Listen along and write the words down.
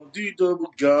D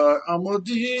double guy. I'm a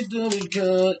D double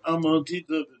guy. I'm a D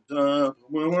double guy.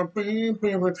 Remember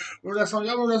that song?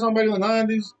 Y'all remember that song back in the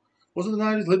 90s? Was it the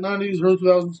 90s, late 90s, early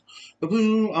 2000s? The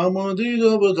blue, I'm a D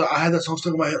double guy. I had that song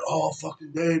stuck in my head all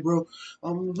fucking day, bro.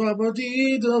 I'm a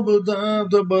D double guy,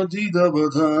 double D double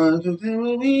guy.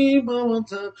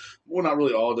 Well, not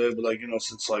really all day, but like,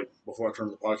 since like before I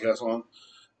turned the podcast on.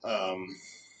 Um,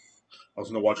 I was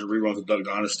gonna watch a rerun of Duck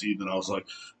Dynasty, then I was like,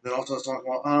 then also I was talking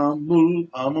about I'm blue,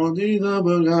 I'm on the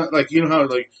like how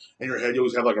like in your head you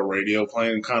always have like a radio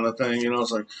playing kind of thing,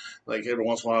 it's like every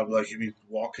once in a while like you'd be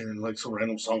walking and like some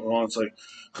random song on, it's like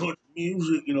country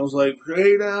music, it's like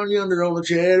way down yonder on the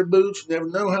cherry boots, you never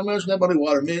know how much that body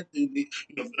water meant to me.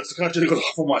 That's the kind of shit that goes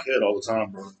off on my head all the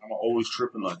time, bro. I'm always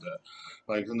tripping like that.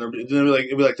 Like and it'd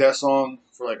be like that song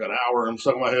for like an hour and I'm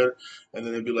stuck in my head. And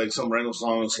then it'd be like some random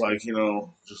song that's like,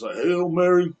 just like Hail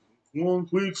Mary, one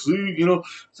quick seat,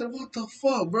 It's like, what the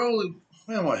fuck, bro? Like,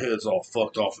 man, my head's all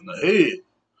fucked off in the head.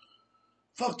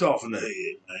 Fucked off in the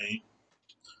head, man.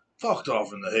 Fucked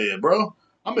off in the head, bro.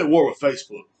 I'm at war with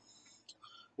Facebook.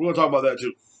 We're gonna talk about that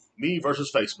too. Me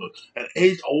versus Facebook. An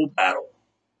age-old battle.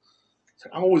 It's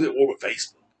like, I'm always at war with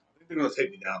Facebook. I think they're gonna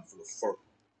take me down for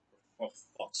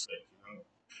fuck's sake,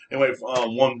 Anyway,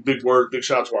 one big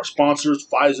shout out to our sponsors,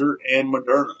 Pfizer and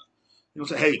Moderna.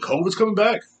 Say, hey, COVID's coming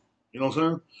back. You know what I'm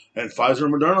saying? And Pfizer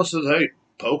and Moderna says, hey,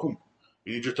 poke them.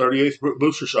 You need your 38th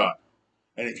booster shot.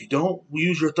 And if you don't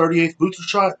use your 38th booster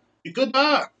shot, you're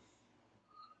goodbye.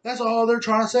 That's all they're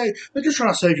trying to say. They're just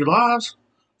trying to save your lives.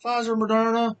 Pfizer,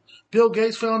 Moderna, Bill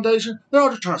Gates Foundation, they're all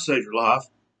just trying to save your life.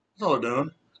 That's all they're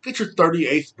doing. Get your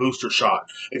 38th booster shot.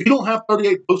 If you don't have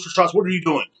 38 booster shots, what are you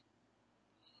doing?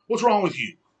 What's wrong with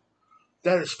you?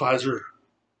 That is Pfizer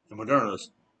and Moderna's.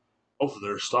 Both of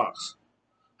their stocks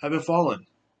have been falling.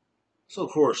 So,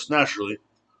 of course, naturally,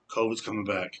 COVID's coming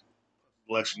back.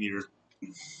 Election year.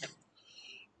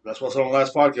 That's what's on the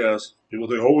last podcast. People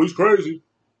think, oh, he's crazy.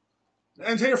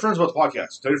 And tell your friends about the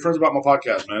podcast. Tell your friends about my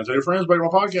podcast, man. Tell your friends about my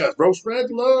podcast, bro. Spread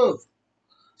the love.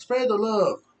 Spread the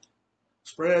love.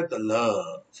 Spread the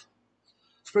love.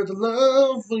 Spread the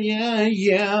love. Yeah,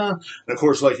 yeah. And of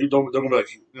course, like, you don't be like,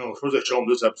 of course they show them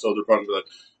this episode, they're probably be like,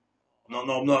 no,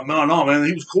 man.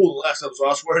 He was cool the last episode.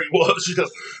 I swear he was.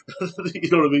 You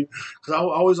know what I mean? Because I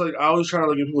always try to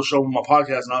like, get people to show them my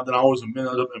podcast, and then I always end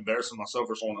up embarrassing myself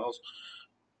or someone else.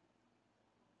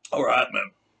 All right,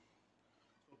 man.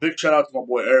 Big shout out to my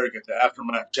boy Eric at the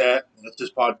Aftermath Chat. That's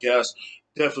this podcast.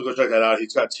 Definitely go check that out.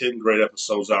 He's got 10 great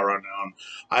episodes out right now.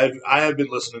 And I have been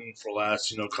listening for the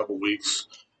last couple weeks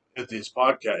at his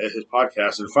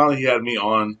podcast, and finally he had me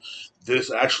on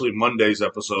this actually Monday's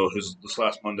episode. This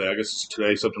last Monday, I guess it's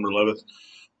today, September 11th.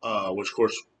 Which of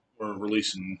course I'm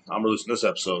releasing this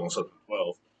episode on September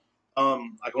 12th.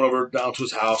 I went over down to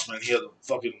his house, man. He had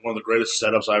fucking one of the greatest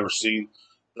setups I ever seen.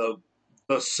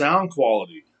 The sound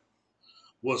quality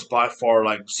was by far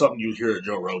like something you'd hear at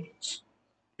Joe Rogan's.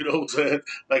 You know what I'm saying?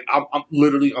 Like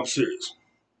I'm serious.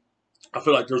 I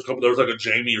feel like there was like a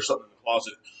Jamie or something in the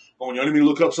closet. Going, you need me to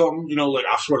look up something? Like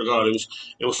I swear to God,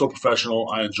 it was so professional.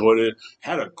 I enjoyed it.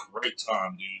 Had a great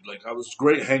time, dude. Like I was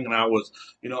great hanging out with.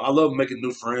 I love making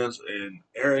new friends, and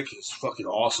Eric is fucking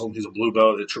awesome. He's a blue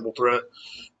belt at Triple Threat,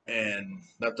 and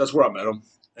that's where I met him.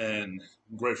 And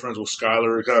I'm great friends with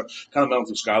Skyler. Kind of met him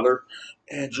through Skyler,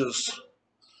 and just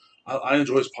I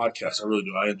enjoy his podcast. I really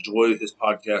do. I enjoy his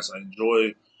podcast. I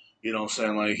enjoy, what I'm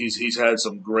saying, like he's had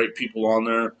some great people on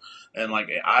there, and like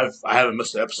I haven't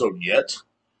missed an episode yet.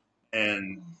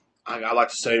 And I like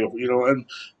to say, and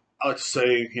I like to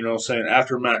say, saying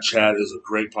Aftermath Chat is a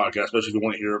great podcast, especially if you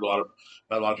want to hear about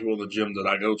a lot of people in the gym that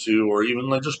I go to, or even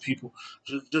like just people,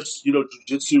 just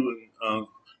jujitsu and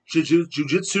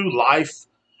jujitsu, life,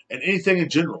 and anything in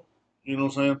general. You know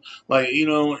what I'm saying? Like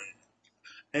and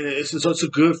it's a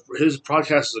good. His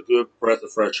podcast is a good breath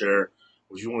of fresh air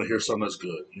if you want to hear something that's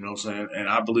good. You know what I'm saying? And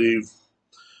I believe,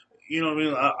 what I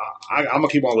mean. I'm gonna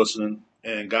keep on listening.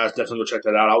 And guys, definitely go check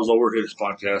that out. I was over at his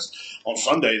podcast on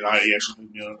Sunday night. He actually,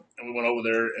 and we went over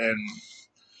there, and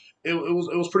it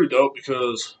was pretty dope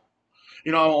because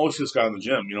I always see this guy in the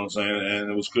gym. You know what I'm saying?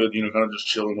 And it was good. Kind of just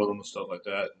chilling with him and stuff like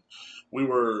that. We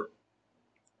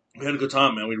had a good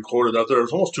time, man. We recorded out there. It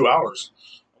was almost 2 hours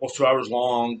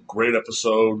long. Great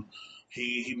episode.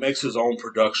 He makes his own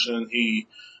production. He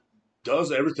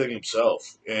does everything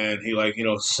himself, and he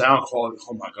sound quality.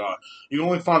 Oh my god! You can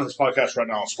only find this podcast right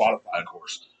now on Spotify, of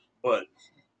course, but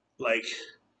like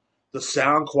the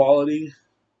sound quality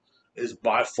is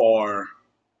by far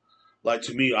like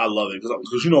to me. I love it because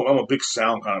I'm a big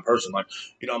sound kind of person. Like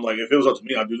I'm like if it was up to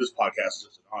me, I'd do this podcast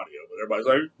just in audio, but everybody's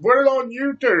like put it on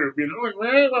YouTube.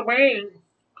 Like man.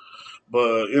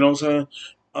 But you know what I'm saying?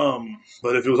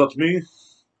 But if it was up to me,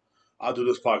 I'll do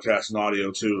this podcast in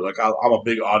audio too. Like I'm a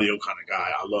big audio kind of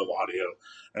guy. I love audio,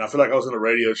 and I feel like I was in a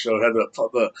radio show. Had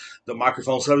the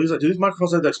microphone set up. He's like, dude, these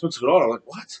microphones ain't that expensive at all. I'm like,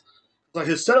 what? Like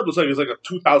his setup was like it's like a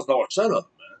 $2,000 setup,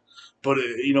 man. But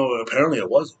apparently it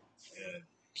wasn't. And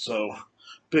so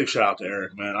big shout out to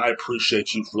Eric, man. I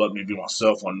appreciate you for letting me be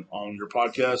myself on your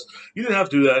podcast. You didn't have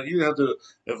to do that. You didn't have to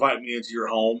invite me into your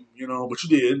home, but you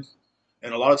did.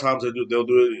 And a lot of times they'll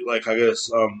do it like I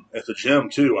guess at the gym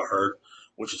too. I heard,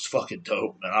 which is fucking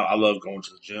dope, man. I love going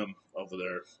to the gym over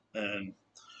there, and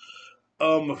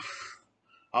um,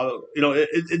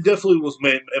 it definitely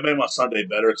made my Sunday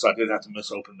better because I didn't have to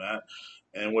miss open mat,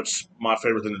 and which my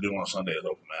favorite thing to do on a Sunday is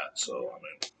open mat. So I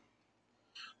mean,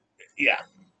 yeah,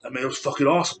 I mean it was fucking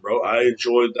awesome, bro. I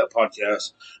enjoyed that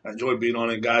podcast. I enjoyed being on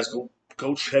it, guys.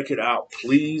 Go check it out,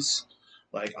 please.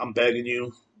 Like I'm begging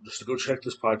you, just to go check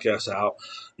this podcast out.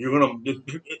 You're gonna.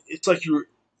 It's like you're.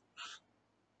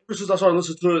 Ever since I started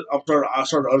listening to it, I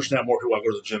started to understand more who I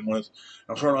go to the gym with.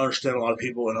 I'm starting to understand a lot of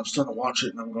people, and I'm starting to watch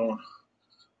it, and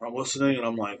I'm listening, and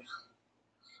I'm like,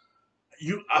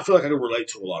 I feel like I can relate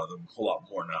to a lot of them a lot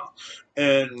more now,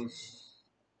 and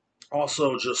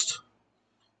also just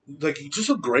like he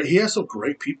has some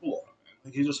great people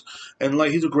on it.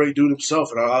 Like he's a great dude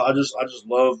himself, and I just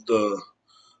love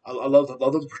I love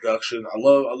the production. I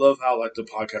love how like the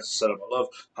podcast is set up. I love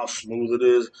how smooth it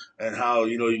is, and how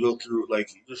you go through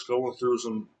like you're just going through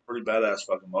some pretty badass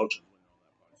fucking emotions when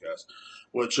you're on that podcast.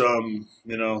 Which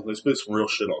they spit some real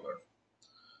shit on there.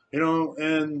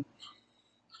 And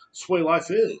it's the way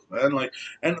life is, man. Like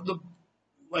and the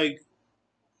like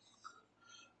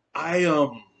I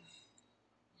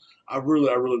I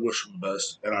really wish him the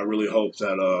best, and I really hope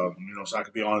that so I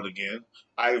could be on it again.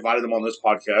 I invited him on this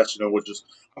podcast, which is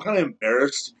I'm kind of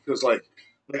embarrassed because like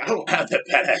I don't have that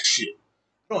badass shit.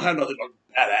 I don't have nothing but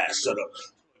badass setup.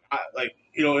 I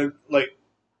and like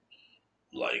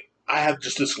I have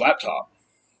just this laptop.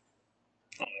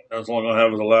 That's all I'm gonna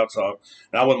have is a laptop,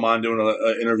 and I wouldn't mind doing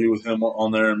an interview with him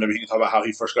on there, and maybe he can talk about how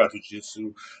he first got into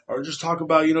jiu-jitsu, or just talk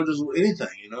about just anything,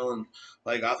 and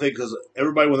like I think because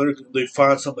everybody when they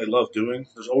find something they love doing,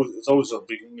 it's always a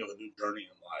beginning of a new journey in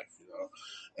life,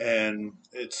 and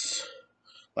it's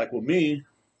like with me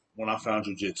when I found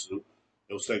jiu-jitsu,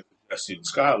 it was thanks to Jesse and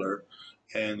Skylar,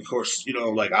 and of course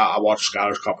like I watched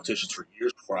Skylar's competitions for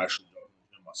years before I actually done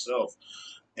them myself,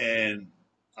 and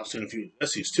I've seen a few of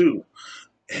Jesse's too.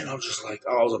 And I'm just like,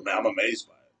 I'm amazed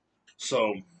by it.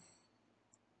 So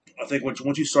I think once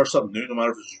you start something new, no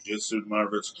matter if it's jujitsu, no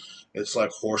matter if it's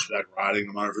like horseback riding,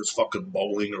 no matter if it's fucking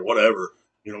bowling or whatever,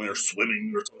 or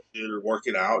swimming or some shit or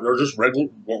working out or just regular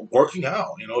working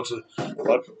out. It's a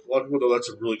lot of people know that's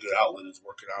a really good outlet is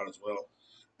working out as well.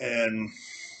 And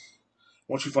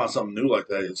once you find something new like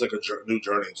that, it's like a new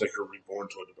journey. It's like you're reborn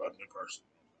to a new person.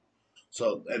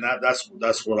 So and that's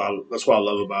what I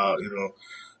love about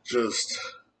just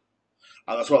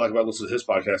that's what I like about listening to his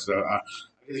podcast. I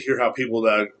get to hear how people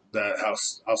how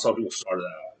some people started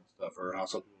out and stuff, or how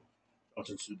some people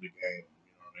jumped into the game.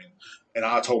 You know what I mean? And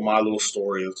I told my little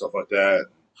story and stuff like that.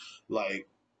 Like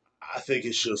I think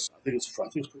it's pretty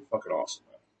fucking awesome,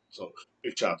 man. So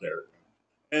big shout there.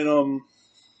 And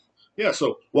yeah,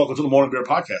 so welcome to the Morning Bear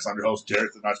Podcast. I'm your host,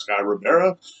 Derek the Nice Guy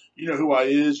Rivera. You know who I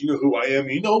is, you know who I am,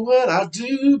 you know what I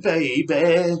do, baby.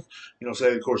 What I'm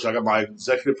saying? Of course, I got my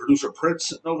executive producer, Prince,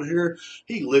 sitting over here.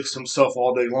 He licks himself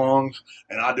all day long,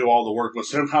 and I do all the work, but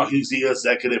somehow he's the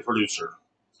executive producer.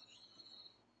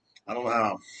 I don't know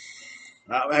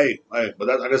how. Hey, but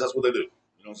I guess that's what they do.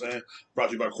 You know what I'm saying? Brought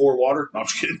to you by Core Water. No, I'm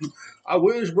just kidding. I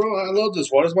wish, bro. I love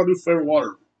this water. It's my new favorite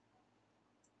water.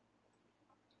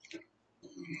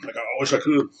 Like, I wish I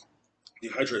could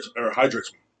hydrates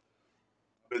me.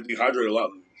 I've been dehydrated a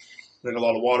lot. Drink a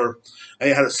lot of water. I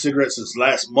ain't had a cigarette since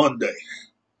last Monday.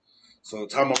 So the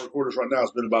time I'm recording this right now,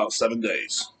 it's been about 7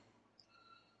 days.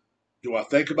 Do I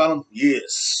think about them?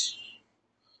 Yes.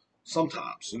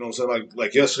 Sometimes. You know what I'm saying?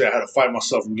 Like yesterday, I had to fight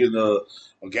myself from getting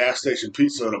a gas station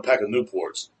pizza and a pack of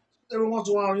Newports. Every once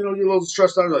in a while, you get a little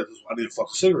stressed out. Like, I need a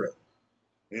fucking cigarette.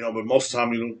 But most of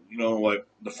the time, like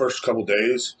the first couple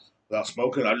days without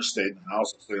smoking, I just stayed in the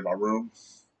house, I stayed in my room,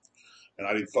 and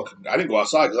I didn't go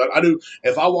outside because I knew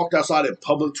if I walked outside in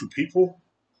public to people,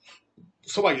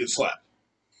 somebody gets slapped.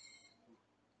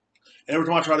 Every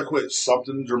time I try to quit,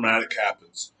 something dramatic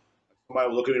happens. Somebody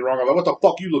will look at me wrong. I'm like, what the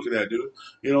fuck you looking at, dude?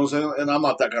 You know what I'm saying? And I'm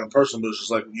not that kind of person, but it's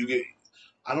just like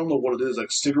I don't know what it is.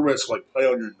 Like cigarettes, like play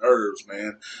on your nerves,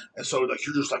 man. And so like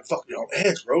you're just like fuck your own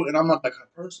edge, bro. And I'm not that kind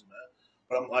of person, man.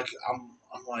 But I'm like,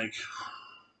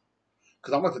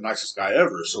 because I'm like the nicest guy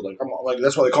ever. So like I'm like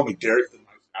that's why they call me Derek the Nice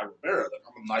Guy Rivera. Like,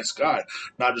 I'm a nice guy,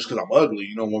 not just because I'm ugly.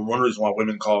 You know, one reason why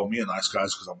women call me a nice guy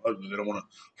is because I'm ugly. They don't want to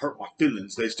hurt my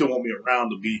feelings. They still want me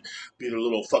around to be their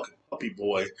little fucking puppy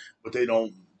boy, but they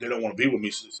don't want to be with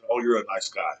me. So they say, "Oh, you're a nice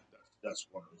guy." That's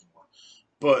one reason why.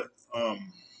 But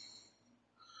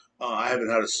I haven't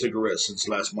had a cigarette since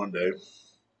last Monday.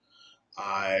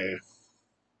 I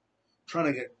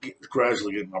trying to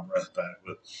gradually get my breath back,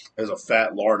 but as a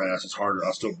fat lard ass, it's harder.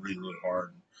 I still breathe really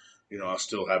hard. You know, I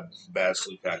still have bad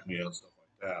sleep apnea and stuff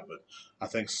like that. But I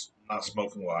think not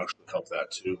smoking will actually help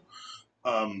that too.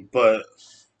 But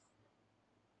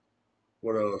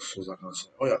what else was I going to say?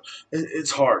 Oh yeah,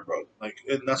 it's hard, bro. Like,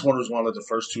 and that's one reason why, like, the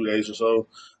first 2 days or so,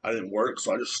 I didn't work,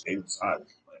 so I just stayed inside.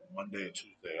 Like Monday and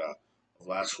Tuesday of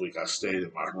last week, I stayed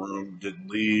in my room, didn't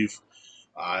leave.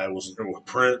 I was in here with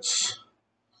Prince.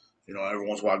 You know, every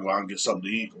once in a while I go out and get something to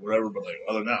eat or whatever. But like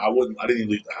other than that, I didn't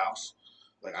even leave the house.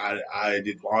 Like I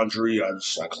did laundry.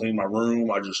 I cleaned my room.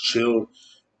 I just chilled.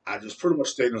 I just pretty much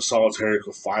stayed in solitary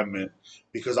confinement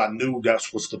because I knew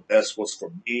that's what's the best was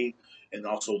for me and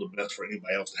also the best for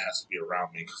anybody else that has to be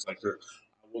around me. Because like I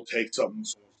will take something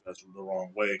that's the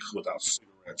wrong way without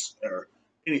cigarettes or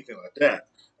anything like that,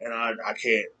 and I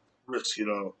can't risk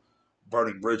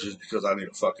burning bridges because I need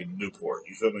a fucking Newport.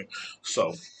 You feel me?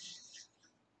 So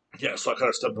yeah, so I kind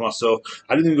of stepped to myself.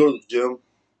 I didn't even go to the gym.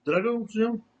 Did I go to the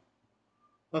gym?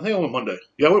 I think I went Monday.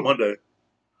 Yeah, I went Monday.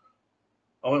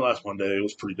 I went last Monday. It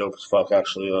was pretty dope as fuck,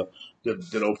 actually.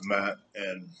 Did open mat,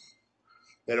 and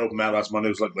that open mat last Monday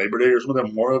was like Labor Day or something,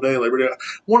 Memorial Day, Labor Day,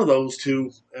 one of those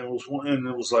two. And it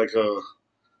was like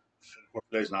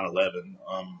today's 9/11.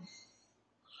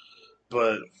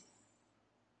 But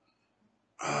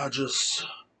I just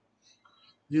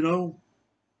you know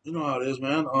how it is,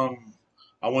 man.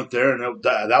 I went there, and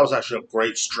that was actually a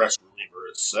great stress reliever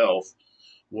itself.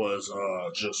 Was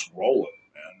just rolling,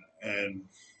 man, and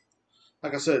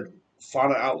like I said,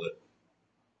 find an outlet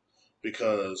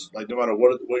because like no matter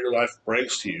what your life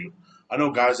brings to you, I know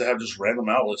guys that have just random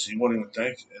outlets you wouldn't even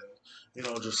think,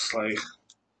 and just like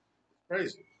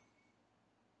crazy.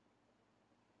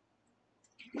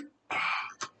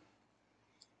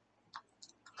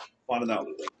 Find an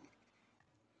outlet.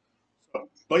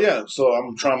 But yeah, so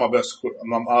I'm trying my best to quit. I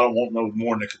don't want no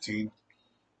more nicotine.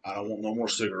 I don't want no more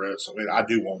cigarettes. I mean, I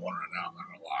do want one right now. I'm not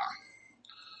gonna lie,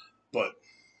 but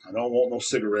I don't want no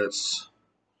cigarettes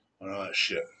and all that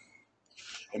shit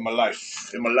in my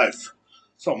life. In my life.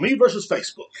 So me versus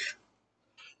Facebook.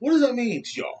 What does that mean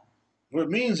to y'all? What it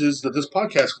means is that this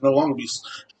podcast can no longer be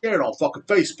shared on fucking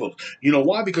Facebook. You know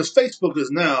why? Because Facebook is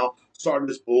now starting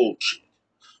this bullshit.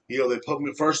 They put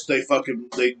me first. They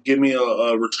give me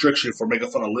a restriction for making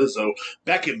fun of Lizzo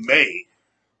back in May.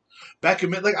 Back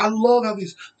in May, like I love how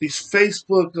these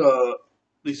Facebook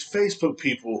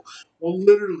people will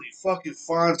literally fucking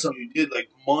find something you did like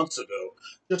months ago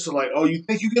just to like, oh, you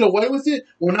think you get away with it?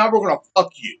 Well, now we're gonna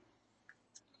fuck you.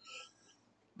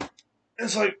 And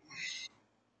it's like,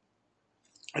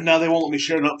 and now they won't let me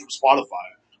share nothing from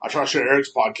Spotify. I tried to share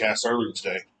Eric's podcast earlier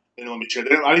today. They didn't let me share. They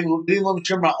didn't let me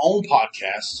share my own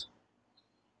podcast.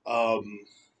 Um,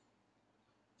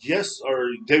 yes, or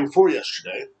day before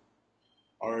yesterday,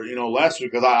 or last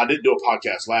week because I did do a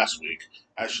podcast last week.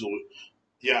 Actually,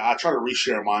 yeah, I tried to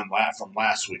reshare mine from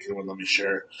last week. They wouldn't let me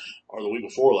share it, or the week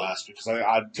before last because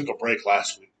I took a break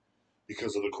last week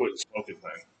because of the quit smoking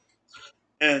thing,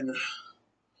 and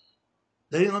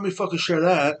they didn't let me fucking share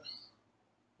that.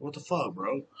 What the fuck,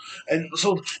 bro? And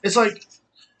so it's like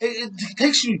it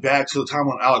takes me back to the time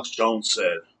when Alex Jones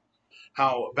said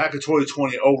how back in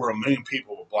 2020 over 1 million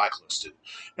people were blacklisted,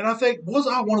 and I think was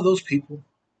I one of those people?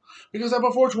 Because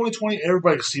before 2020,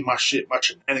 everybody could see my shit, my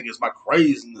shenanigans, my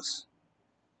craziness.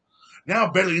 Now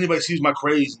barely anybody sees my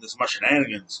craziness, my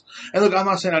shenanigans. And look, I'm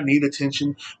not saying I need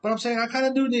attention, but I'm saying I kind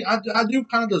of do need. I do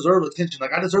kind of deserve attention.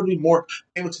 Like I deserve to be more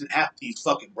famous than half these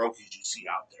fucking brokies you see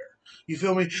out there. You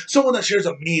feel me? Someone that shares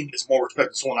a meme gets more respect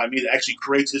than someone like me that actually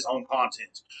creates his own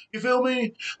content. You feel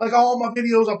me? Like all my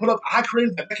videos I put up, I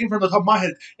created that. That came from the top of my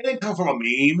head. It didn't come from a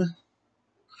meme.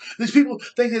 These people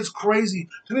think it's crazy.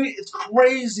 To me, it's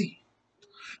crazy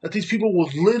that these people will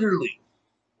literally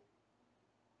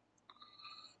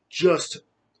just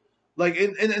like,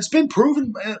 and it's been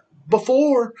proven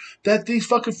before that these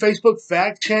fucking Facebook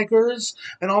fact checkers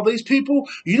and all these people,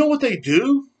 you know what they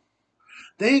do?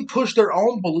 They push their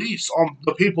own beliefs on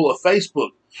the people of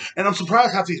Facebook. And I'm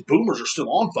surprised half these boomers are still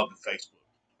on fucking Facebook.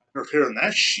 They're hearing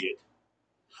that shit.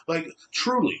 Like,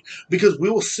 truly. Because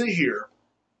we will sit here,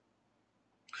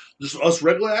 just us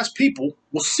regular ass people,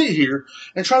 will sit here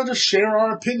and try to just share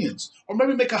our opinions. Or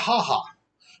maybe make a haha.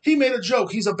 He made a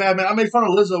joke. He's a bad man. I made fun of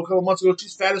Lizzo a couple months ago.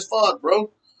 She's fat as fuck,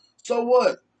 bro. So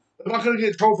what? Am I gonna get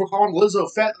in trouble for calling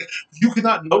Lizzo fat? Like, you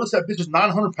cannot notice that bitch is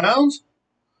 900 pounds?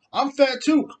 I'm fat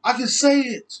too. I can say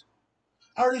it.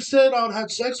 I already said I would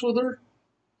have sex with her.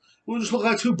 We just look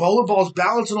like two bowling balls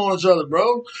balancing on each other,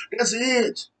 bro. That's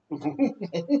it.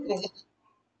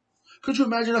 Could you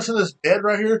imagine us in this bed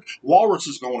right here? Walrus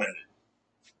is going at it.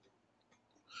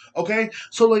 Okay?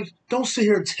 So, like, don't sit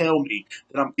here and tell me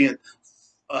that I'm being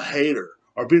a hater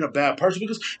or being a bad person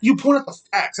because you point out the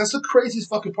facts. That's the craziest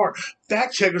fucking part.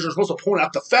 Fact checkers are supposed to point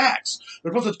out the facts.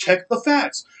 They're supposed to check the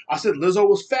facts. I said Lizzo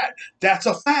was fat. That's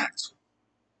a fact.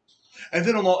 And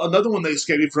then another one they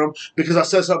escaped me from because I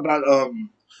said something about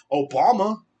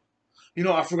Obama. You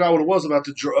know, I forgot what it was about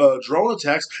the drone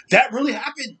attacks. That really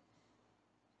happened.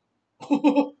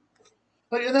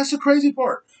 Like, and that's the crazy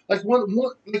part. Like,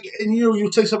 like, and you know, you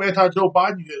take something anti-Joe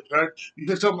Biden, you get attacked. You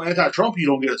take something anti-Trump, you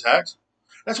don't get attacked.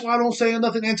 That's why I don't say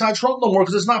nothing anti-Trump no more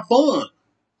because it's not fun.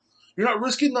 You're not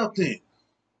risking nothing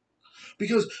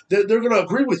because they're going to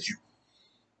agree with you.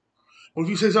 But if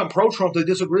you say something pro-Trump, they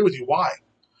disagree with you. Why?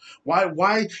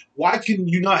 Why can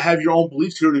you not have your own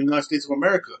beliefs here in the United States of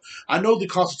America? I know the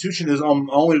Constitution is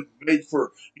only made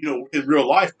for, you know, in real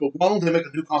life, but why don't they make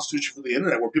a new Constitution for the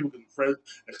internet where people can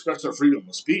express their freedom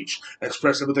of speech,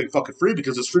 express everything fucking free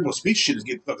because this freedom of speech shit is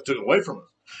getting fucking taken away from us.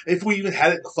 If we even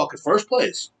had it in the fucking first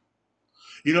place.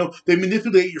 You know, they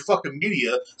manipulate your fucking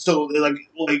media. So they like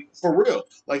for real.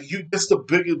 Like that's the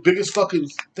biggest fucking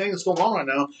thing that's going on right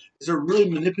now is they're really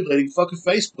manipulating fucking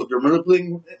Facebook. They're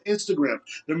manipulating Instagram.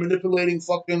 They're manipulating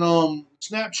fucking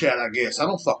Snapchat. I guess I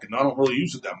don't fucking know. I don't really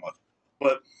use it that much,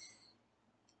 but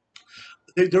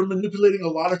they're manipulating a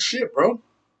lot of shit, bro.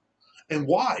 And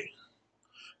why?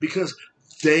 Because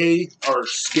they are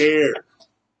scared.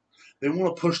 They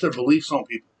want to push their beliefs on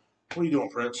people. What are you doing,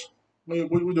 Prince? What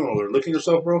are you doing over there? Licking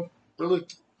yourself, bro? Really?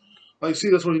 Like, see,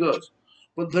 that's what he does.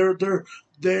 But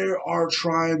they are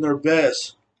trying their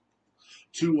best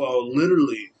to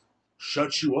literally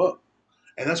shut you up,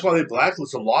 and that's why they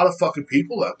blacklist a lot of fucking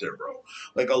people out there, bro.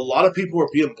 Like a lot of people are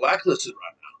being blacklisted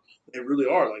right now. They really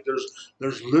are. Like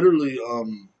there's literally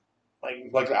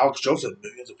like Alex Jones said,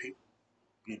 millions of people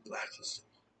being blacklisted.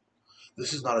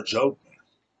 This is not a joke, man.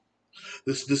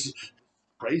 This is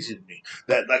crazy to me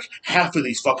that like half of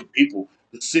these fucking people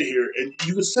that sit here and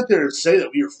you can sit there and say that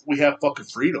we have fucking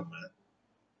freedom, man.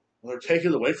 Well, they're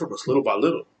taking it away from us little by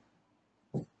little.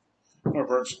 Our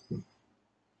Prince.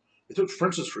 They took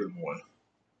Prince's freedom away.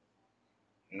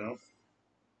 You know,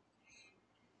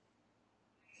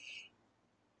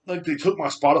 like they took my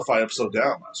Spotify episode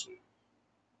down last week.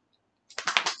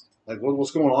 Like,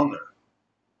 what's going on there?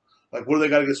 Like, what do they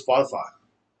got to get Spotify?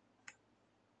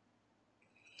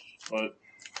 But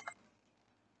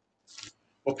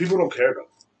well, people don't care though.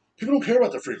 People don't care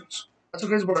about their freedoms. That's the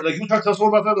crazy part. Like you talk to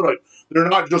someone about that, they're like, they're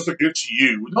not just against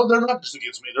you. No, they're not just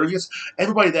against me. They're against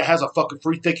everybody that has a fucking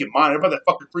free thinking mind. Everybody that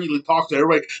fucking freely talks to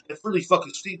everybody that freely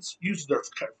fucking speaks, uses their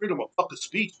freedom of fucking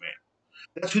speech, man.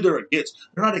 That's who they're against.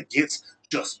 They're not against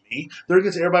just me. They're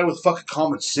against everybody with fucking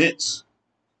common sense.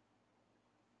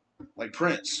 Like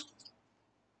Prince.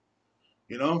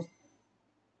 You know?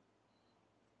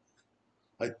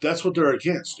 Like that's what they're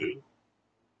against, dude.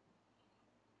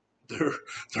 They're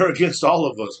they're against all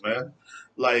of us, man.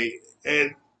 Like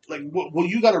and like what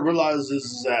you got to realize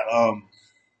is that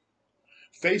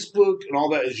Facebook and all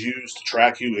that is used to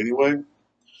track you anyway,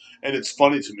 and it's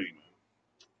funny to me,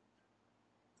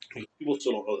 man. People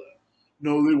still don't know that.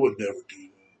 No, they would never do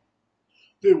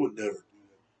that. They would never do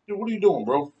that. Dude, what are you doing,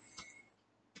 bro?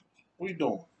 What are you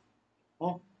doing,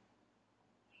 huh?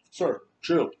 Sir,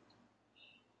 chill.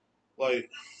 Like,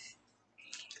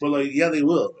 but like, yeah, they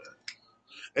will. Man.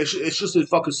 It's just a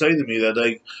fucking saying to me that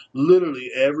like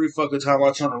literally every fucking time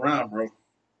I turn around, bro,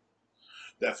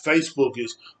 that Facebook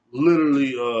is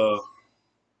literally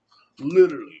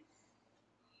literally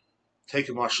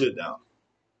taking my shit down.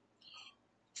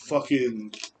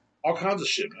 Fucking all kinds of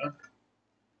shit, man.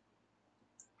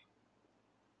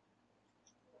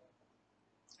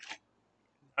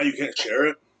 Now you can't share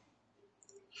it.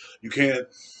 You can't.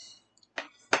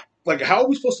 Like, how are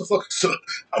we supposed to fucking?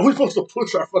 How are we supposed to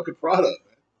push our fucking product,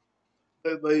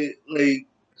 man? Like,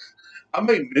 I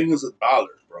make millions of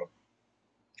dollars, bro,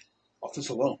 off this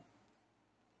alone.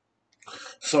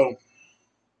 So,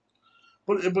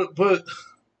 but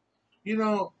you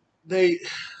know, they.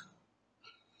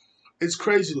 It's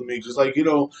crazy to me because, like, you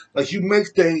know, like you make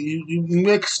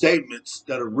statements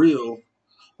that are real.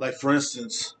 Like, for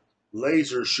instance,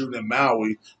 lasers shooting in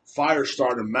Maui, fire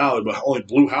started in Maui, but only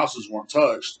blue houses weren't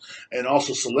touched, and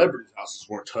also celebrity houses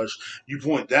weren't touched. You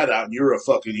point that out, and you're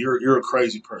a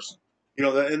crazy person. You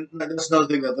know, and that's another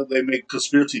thing that they make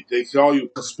conspiracy. They call you a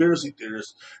conspiracy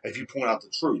theorist if you point out the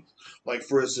truth. Like,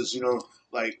 for instance,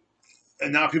 like,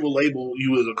 and now people label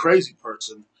you as a crazy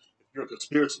person if you're a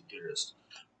conspiracy theorist,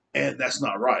 and that's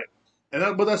not right.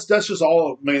 But that's just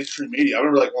all mainstream media. I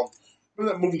remember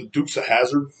remember that movie, The Dukes of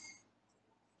Hazzard.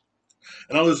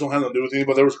 And I know this don't have nothing to do with anything,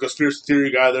 but there was a conspiracy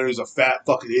theory guy there. He's a fat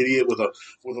fucking idiot with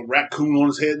a raccoon on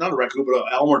his head, not a raccoon, but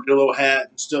an armadillo hat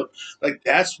and stuff. Like,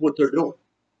 that's what they're doing.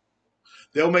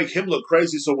 They'll make him look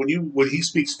crazy. So when he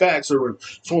speaks facts, or when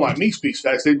someone like me speaks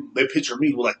facts, they picture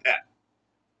me like that.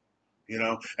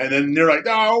 And then they're like,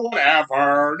 oh,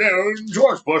 whatever.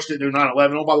 George Bush didn't do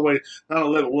 9/11. Oh, by the way,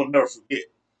 9/11, we'll never forget.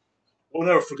 We'll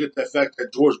never forget that fact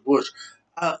that George Bush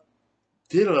uh,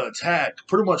 did an attack,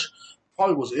 pretty much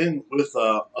probably was in with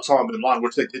Osama bin Laden,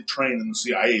 which they did train in the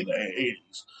CIA in the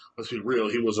 80s. Let's be real,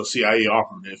 he was a CIA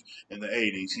operative in the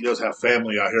 80s. He does have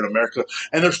family out here in America,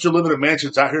 and they're still living in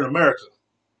mansions out here in America.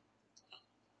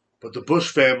 But the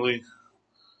Bush family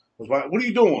was like, what are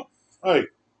you doing? Hey,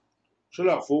 shut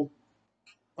up, fool.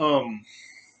 Um,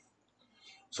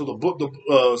 so the book, what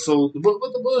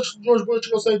the Bush, George Bush,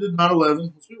 gonna say did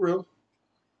 9/11. Let's be real.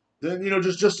 Then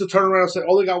just to turn around and say,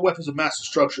 oh, they got weapons of mass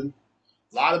destruction.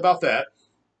 Lied about that.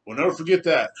 We'll never forget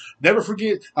that. Never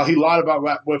forget how he lied about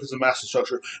weapons of mass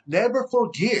destruction. Never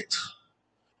forget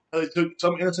how they took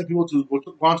some innocent people to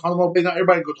Guantanamo Bay. Not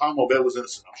everybody in Guantanamo Bay was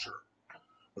innocent, I'm sure.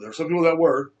 But there were some people that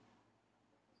were.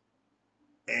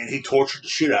 And he tortured the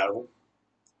shit out of them.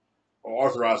 Or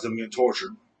authorized them getting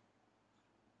tortured.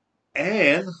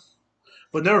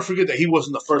 But never forget that he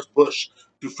wasn't the first Bush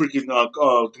to freaking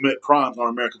commit crimes on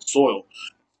American soil.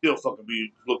 Still fucking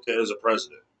be looked at as a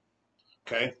president.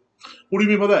 Okay? What do you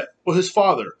mean by that? Well, his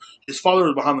father. His father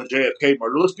was behind the JFK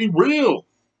murder. Let's be real.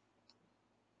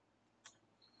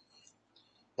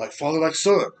 Like father, like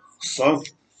son. Son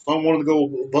wanted to go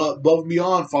above and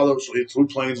beyond father, so he flew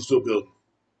planes and still building.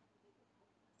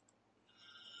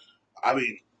 I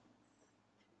mean,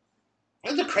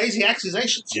 those are crazy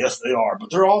accusations. Yes, they are, but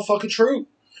they're all fucking true.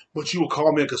 But you will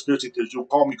call me a conspiracy theorist. You'll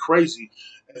call me crazy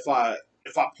if I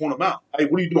point them out. Hey,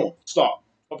 what are you doing? Stop.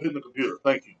 Stop hitting the computer.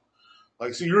 Thank you.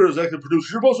 Like, see, you're an executive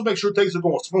producer. You're supposed to make sure things are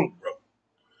going smooth, bro.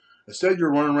 Instead,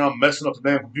 you're running around messing up the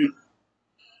damn computer.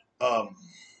 Um,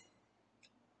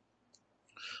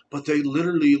 but they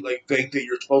literally think that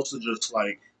you're supposed to just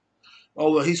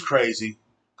oh, well, he's crazy,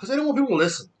 because they don't want people to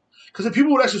listen. Because if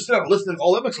people would actually sit down and listen,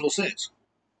 oh, that makes a little sense.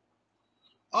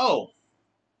 Oh,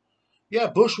 yeah,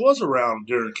 Bush was around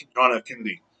during John F.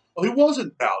 Kennedy. Oh, he was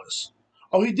in Dallas.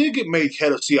 Oh, he did get made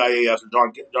head of CIA after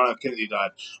John F. Kennedy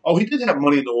died. Oh, he did have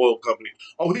money in the oil company.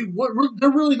 Oh, they're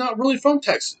really not really from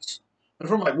Texas. They're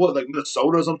from like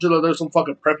Minnesota or some shit. Like there's some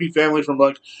fucking preppy family from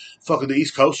fucking the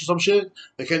East Coast or some shit.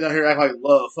 They came down here act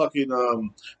like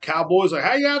fucking cowboys. Like,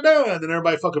 how y'all doing? And then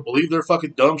everybody fucking believe their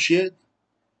fucking dumb shit.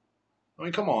 I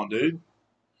mean, come on, dude.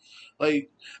 Like,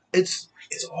 it's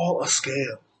all a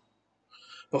scam.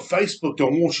 But Facebook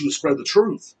don't want you to spread the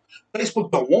truth.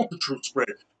 Facebook don't want the truth spread.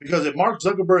 Because if Mark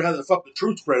Zuckerberg had the fucking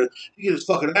truth spread, he'd get his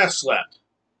fucking ass slapped.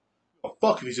 Oh,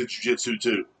 fuck if he's in jiu-jitsu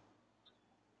too.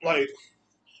 Like,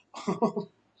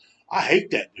 I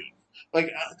hate that dude.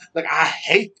 I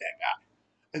hate that guy.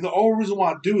 And the only reason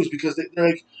why I do is because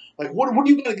they're what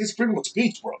do you got against freedom of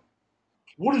speech, bro?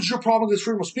 What is your problem against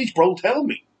freedom of speech, bro? Tell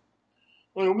me.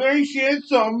 Well, they said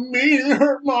something mean and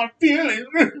hurt my feelings.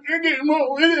 It didn't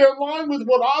align with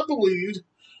what I believed.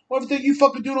 Well, everything you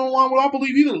fucking do don't align with what I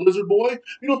believe either, lizard boy.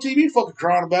 You don't TV fucking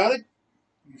crying about it.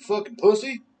 You fucking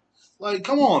pussy. Like,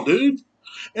 come on, dude.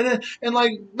 And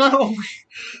not only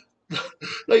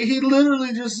he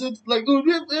literally just sits but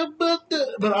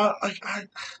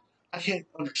I can't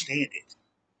understand it.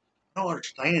 I don't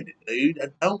understand it, dude. I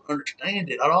don't understand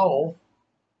it at all.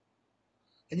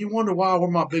 And you wonder why I wear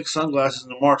my big sunglasses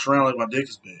and march around like my dick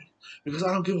is big. Because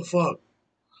I don't give a fuck.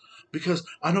 Because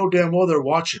I know damn well they're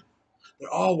watching. They're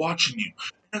all watching you.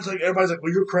 And it's like everybody's like,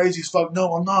 well, you're crazy as fuck.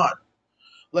 No, I'm not.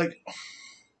 Like,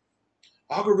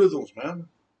 algorithms, man.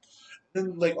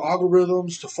 And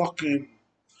algorithms to fucking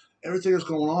everything that's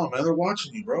going on, man. They're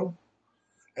watching you, bro.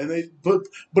 And but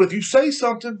if you say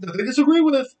something that they disagree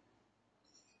with,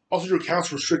 also your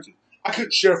account's restricted. I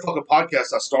couldn't share a fucking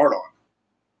podcast I start on.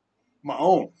 My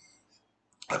own.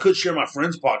 I couldn't share my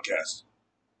friend's podcast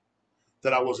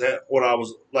that I was at, what I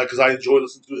was like, because I enjoy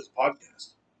listening to his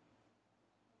podcast.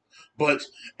 But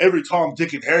every Tom,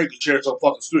 Dick, and Harry could share some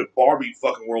fucking stupid Barbie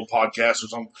fucking world podcast or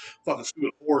some fucking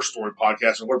stupid horror story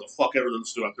podcast or where the fuck ever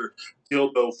listens to out there.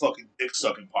 Dildo fucking dick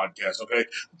sucking podcast, okay?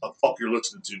 What the fuck you're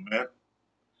listening to, man?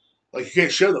 Like, you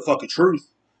can't share the fucking truth.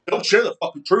 Don't share the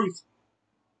fucking truth.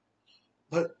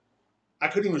 But I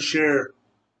couldn't even share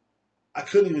I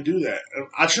couldn't even do that.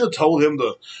 I should have told him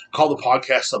to call the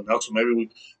podcast something else, so maybe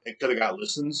it could have got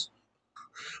listens.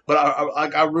 But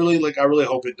I really I really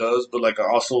hope it does. But like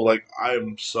I also I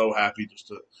am so happy just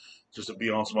to be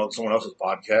on someone else's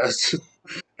podcast,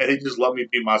 and he just let me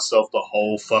be myself the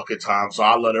whole fucking time. So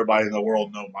I let everybody in the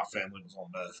world know my family was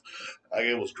on meth. Like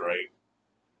it was great.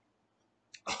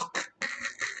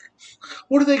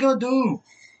 What are they gonna do?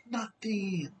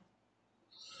 Nothing.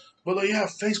 But like, yeah,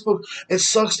 Facebook. It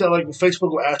sucks that like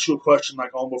Facebook will ask you a question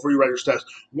like, "Oh, before you write your stats,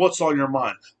 what's on your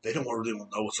mind?" They don't really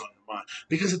want to know what's on your mind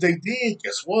because if they did,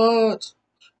 guess what?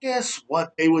 Guess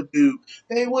what they would do?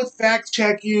 They would fact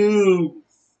check you.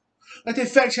 Like they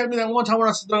fact checked me that one time when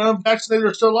I said that I'm vaccinated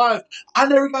or still alive. I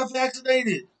never got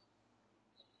vaccinated.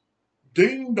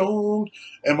 Ding dong.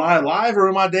 Am I alive or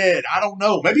am I dead? I don't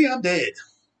know. Maybe I'm dead.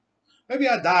 Maybe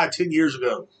I died 10 years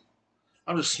ago.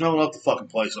 I'm just smelling up the fucking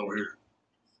place over here.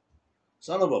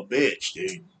 Son of a bitch,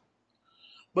 dude.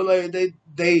 But like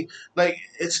they like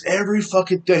it's every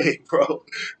fucking day, bro.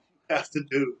 Have to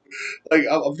do. Like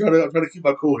I'm trying to keep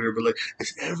my cool here, but like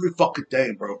it's every fucking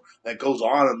day, bro, that goes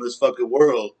on in this fucking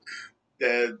world.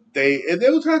 That they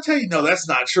were trying to tell you, no, that's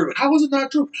not true. How is it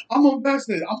not true? I'm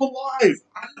unvaccinated. I'm alive.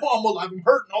 I know I'm alive. I'm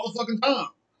hurting all the fucking time.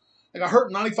 Like I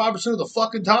hurt 95% of the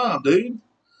fucking time, dude.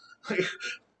 Like,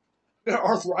 I got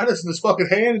arthritis in this fucking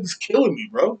hand. It's killing me,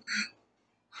 bro.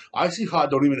 Icy hot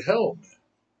don't even help,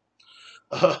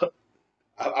 man.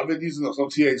 I've been using some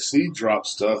THC drop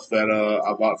stuff that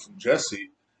I bought from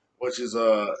Jesse, which is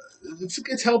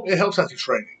it helps after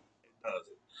training. It does.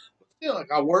 Yeah,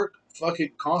 like I work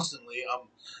fucking constantly. I'm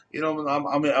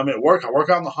at work. I work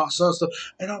out in the hot sun and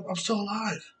stuff, and I'm still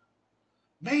alive.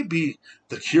 Maybe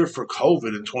the cure for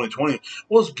COVID in 2020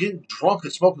 was getting drunk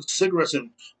and smoking cigarettes and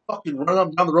fucking running up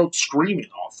and down the road screaming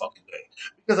all fucking day.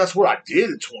 Because that's what I did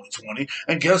in 2020.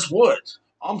 And guess what?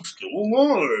 I'm still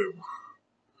alive.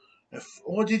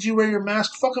 Or did you wear your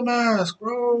mask? Fuck a mask,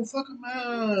 bro. Fuck a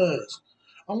mask.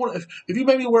 If you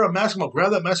make me wear a mask, I'm gonna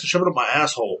grab that mask and shove it up my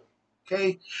asshole.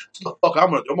 Okay? So the fuck I'm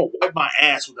gonna wipe my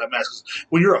ass with that mask. 'Cause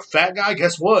when you're a fat guy,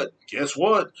 guess what? Guess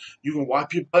what? You can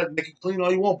wipe your butt and make it clean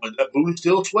all you want, but that booty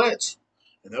still sweats.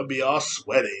 And they'll be all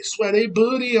sweaty. Sweaty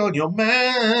booty on your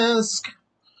mask.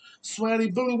 Sweaty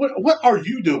booty. What are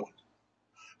you doing?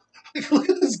 Look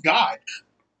at this guy.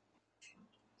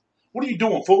 What are you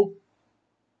doing, fool?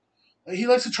 He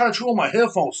likes to try to chew on my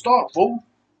headphones. Stop, fool.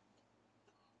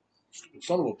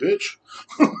 Son of a bitch.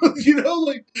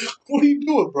 Like, what are you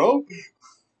doing, bro?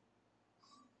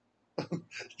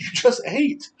 You just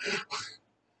ate.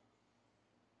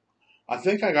 I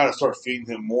think I gotta start feeding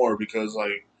him more because,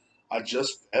 like, I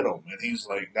just fed him and he's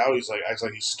like, now he's like, acts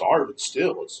like he's starving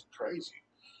still. It's crazy.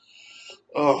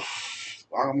 Oh,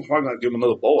 I'm probably gonna give him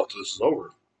another bowl after this is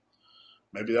over.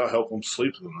 Maybe that'll help him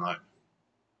sleep tonight.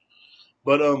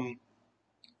 But,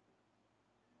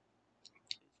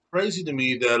 crazy to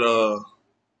me that,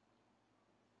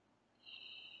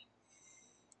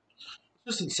 it's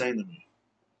just insane to me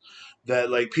that,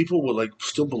 like, people will, like,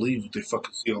 still believe what they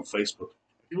fucking see on Facebook.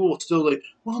 People will still, like,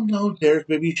 well, no, Derek,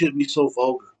 maybe you shouldn't be so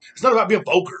vulgar. It's not about being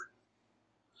vulgar.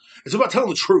 It's about telling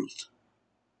the truth.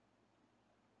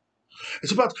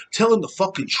 It's about telling the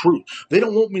fucking truth. They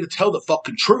don't want me to tell the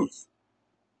fucking truth.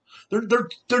 They're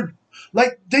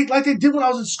like they did when I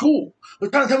was in school. They're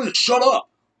trying to tell me to shut up.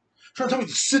 They're trying to tell me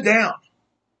to sit down.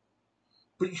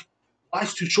 But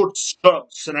life's too short to shut up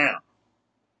and sit down.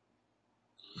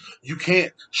 You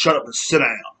can't shut up and sit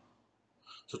down.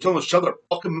 So tell them to shove their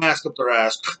fucking mask up their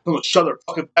ass. Tell them to shove their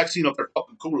fucking vaccine up their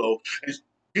fucking culo and just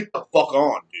get the fuck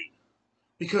on, dude.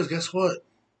 Because guess what?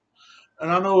 And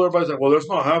I know everybody's like, well, that's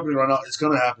not happening right now. It's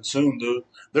going to happen soon, dude.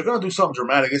 They're going to do something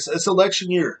dramatic. It's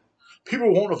election year.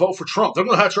 People want to vote for Trump. They're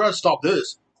going to have to try to stop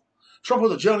this. Trump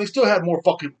was a jail, and he still had more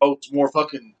fucking votes, more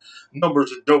fucking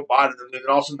numbers than Joe Biden. And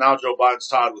also now Joe Biden's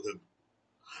tied with him.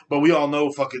 But we all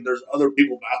know fucking there's other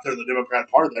people out there in the Democrat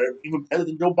Party that are even better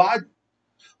than Joe Biden.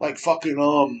 Like fucking,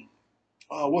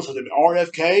 what's his name?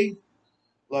 RFK?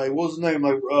 Like, what's his name?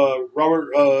 Like,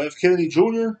 Robert F. Kennedy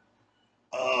Jr.?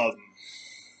 Um,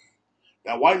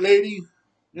 that white lady,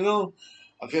 you know?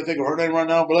 I can't think of her name right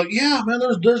now, but like, yeah, man,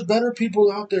 there's better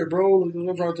people out there, bro. Like,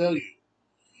 I'm trying to tell you.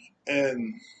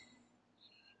 And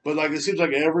but like, it seems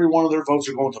like every one of their votes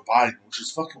are going to Biden, which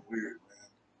is fucking weird,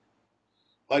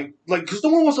 man. Because no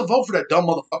one wants to vote for that dumb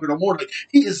motherfucker no more. Like,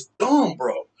 he is dumb,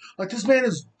 bro. Like, this man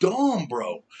is dumb,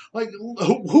 bro. Like,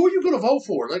 who are you gonna vote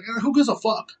for? Like, who gives a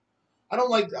fuck? I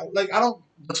don't I don't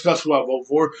discuss who I vote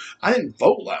for. I didn't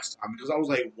vote last time because I was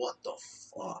like, what the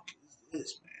fuck is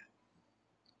this, man?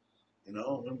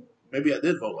 Maybe I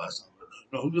did vote last time, but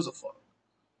no, who gives a fuck?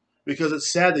 Because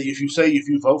it's sad that if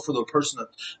you vote for the person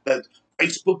that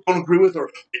Facebook don't agree with or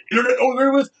the internet don't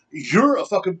agree with, you're a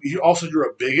fucking you're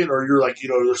a bigot or you're like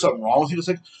there's something wrong with you. It's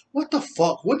like what the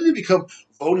fuck? When did it become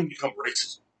voting become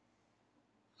racism?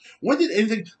 When did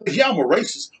anything? Like, yeah, I'm a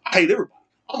racist. I hate everybody.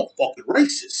 I'm a fucking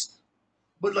racist.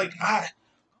 But like I'm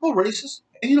a racist,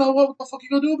 and you know what? What the fuck you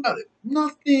gonna do about it?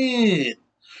 Nothing.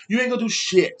 You ain't gonna do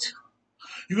shit.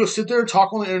 You gonna sit there and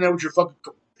talk on the internet with your fucking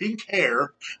pink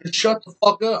hair and shut the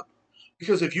fuck up.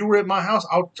 Because if you were at my house,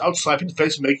 I'll slap you in the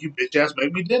face and make you bitch ass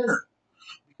make me dinner.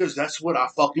 Because that's what I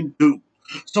fucking do.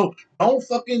 So don't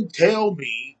fucking tell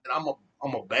me that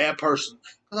I'm a bad person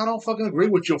because I don't fucking agree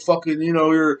with your fucking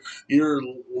your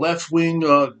left wing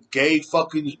gay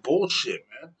fucking bullshit,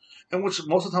 man. And which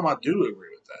most of the time I do agree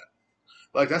with that.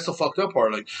 Like that's the fucked up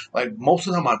part. Like most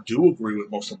of the time I do agree with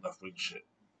most of the left wing shit.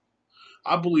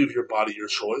 I believe your body, your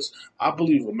choice. I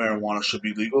believe marijuana should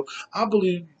be legal. I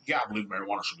believe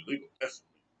marijuana should be legal. Definitely.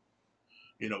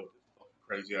 With this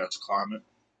crazy ass climate.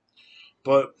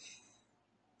 But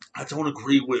I don't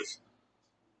agree with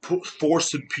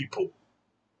forcing people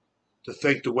to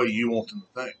think the way you want them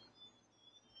to think.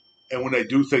 And when they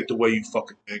do think the way you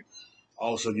fucking think,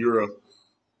 also you're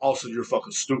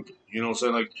fucking stupid. You know what I'm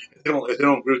saying? Like if they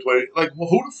don't agree with the way, like, well,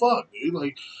 who the fuck, dude?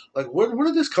 Like where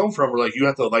did this come from? Or like you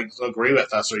have to like agree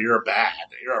with us, or you're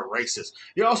you're a racist.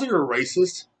 You're a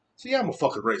racist. So yeah, I'm a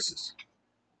fucking racist.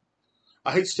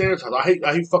 I hate stereotypes. I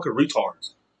hate fucking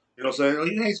retards. You know what I'm saying? Oh,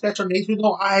 you hate special needs people?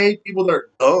 No, I hate people that are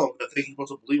dumb that think you're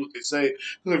supposed to believe what they say.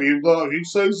 Because if you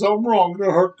say something wrong,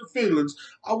 it'll hurt their feelings.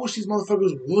 I wish these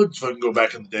motherfuckers would fucking go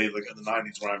back in the day, like in the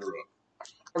 90s when I grew up.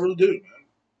 I really do, man.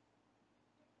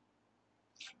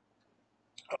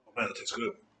 Oh, man, that tastes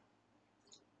good.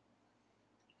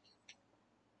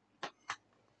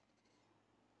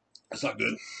 That's not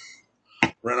good.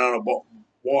 Ran out of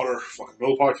water. Fucking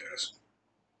no podcast.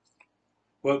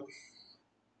 But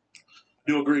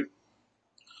I do agree.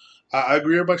 I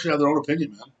agree. Everybody should have their own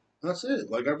opinion, man. And that's it.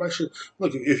 Like everybody should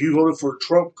look. If you voted for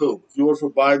Trump, cool. If you voted for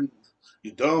Biden,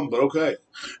 you're dumb, but okay.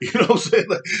 You know what I'm saying?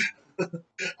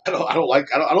 Like,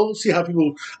 I don't see how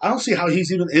people. I don't see how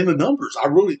he's even in the numbers. I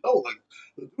really don't. Like,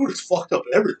 the dude has fucked up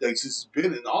everything since he's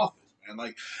been in office, man.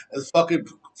 Like, the fucking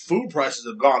food prices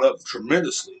have gone up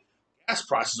tremendously. Gas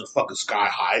prices are fucking sky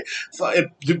high. So,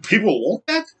 do people want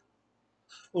that?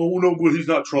 Oh no, good. He's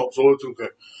not Trump, so it's okay.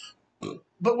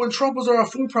 But when Trump was there, our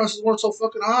food prices weren't so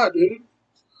fucking high, dude.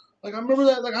 Like I remember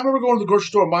that. Like I remember going to the grocery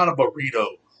store and buying a burrito.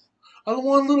 I had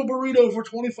one little burrito for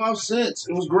 25 cents.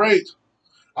 It was great.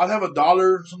 I'd have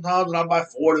 $1 sometimes, and I'd buy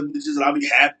four of them bitches, and I'd be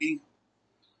happy.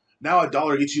 Now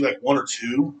 $1 gets you like one or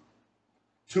two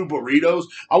burritos.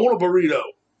 I want a burrito.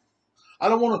 I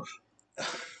don't want to.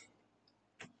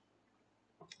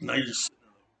 Now you're just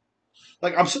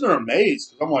like I'm sitting there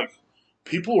amazed. I'm like,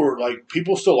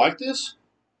 people still like this.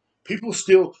 People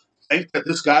still think that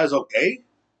this guy is okay,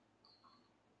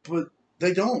 but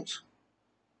they don't.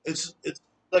 It's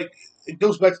like it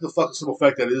goes back to the fucking simple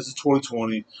fact that it is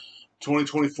 2020.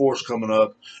 2024 is coming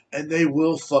up, and they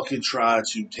will fucking try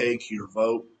to take your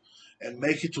vote and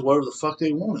make it to whatever the fuck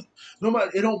they want it. No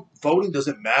matter, voting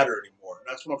doesn't matter anymore. And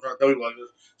that's what I'm trying to tell you. Like, there's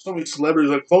so many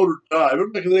celebrities like voter die.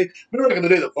 Remember back in the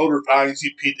day, the voter died. You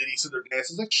see P Diddy sit there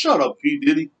dancing. It's like, shut up, P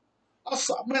Diddy. I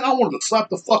wanted to slap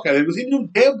the fuck out of him because he knew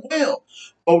damn well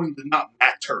voting did not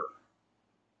matter.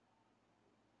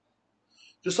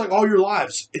 Just like all your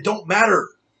lives, it don't matter.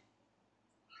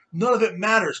 None of it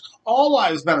matters. All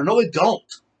lives matter. No, they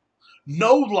don't.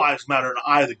 No lives matter in the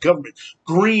eye of the government.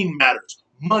 Green matters.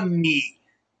 Money.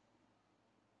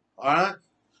 Alright?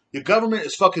 Your government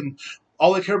is fucking.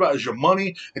 All they care about is your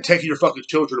money and taking your fucking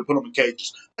children and putting them in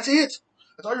cages. That's it.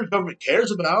 That's all your government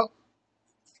cares about.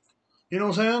 You know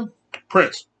what I'm saying?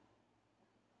 Prince,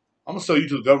 I'm going to sell you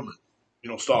to the government. You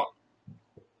don't stop.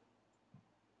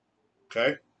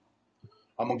 Okay?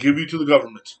 I'm going to give you to the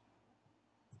government.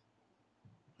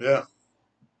 Yeah.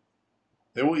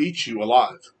 They will eat you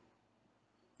alive.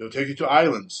 They'll take you to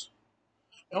islands.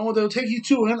 Oh, they'll take you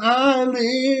to an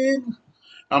island.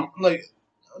 I'm like,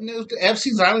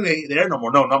 Epstein's Island ain't there no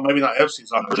more. No, maybe not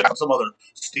Epstein's Island. There's some other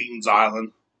Steen's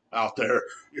Island out there.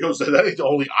 You know what I'm saying? That ain't the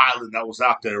only island that was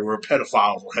out there where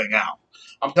pedophiles will hang out.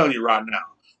 I'm telling you right now.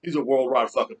 These are worldwide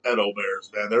fucking pedo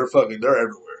bears, man. They're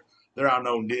everywhere. They're out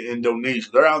in Indonesia.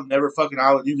 They're out in every fucking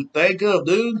island you can think of,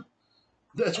 dude.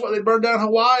 That's why they burned down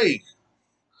Hawaii.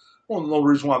 Well, the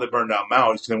reason why they burned down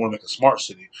Maui is because they want to make a smart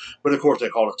city. But of course, they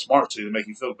call it a smart city to make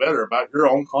you feel better about your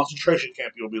own concentration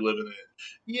camp you'll be living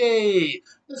in. Yay!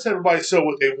 Let's everybody sell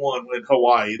what they want in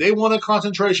Hawaii. They want a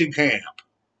concentration camp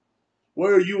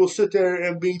where you will sit there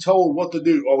and be told what to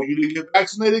do. Oh, you didn't get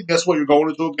vaccinated? Guess what? You're going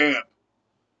into a camp.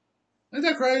 Ain't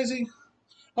that crazy?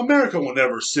 America will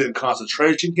never send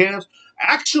concentration camps.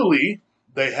 Actually,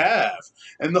 they have.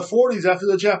 In the 40s, after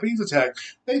the Japanese attack,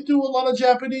 they threw a lot of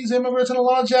Japanese immigrants and a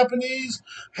lot of Japanese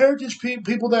heritage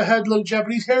people that had like,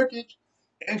 Japanese heritage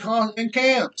in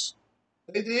camps.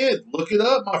 They did. Look it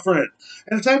up, my friend.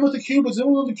 And the same with the Cubans.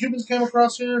 Then when the Cubans came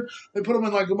across here, they put them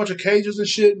in like a bunch of cages and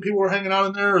shit, and people were hanging out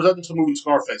in there. Or is that just a movie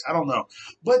Scarface? I don't know.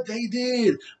 But they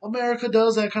did. America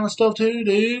does that kind of stuff too,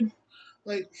 dude.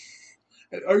 Like,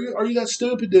 are you that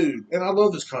stupid, dude? And I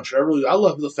love this country. I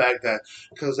love the fact that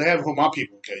because they haven't put my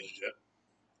people in cages yet.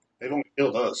 They've only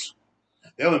killed us.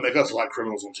 They only make us like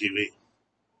criminals on TV.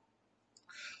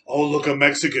 Oh, look, a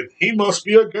Mexican. He must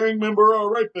be a gang member or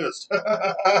a rapist.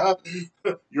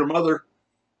 Your mother.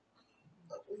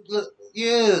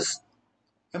 Yes.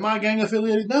 Am I gang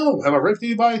affiliated? No. Have I raped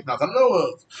anybody? Not that I know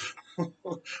of.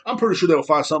 I'm pretty sure they'll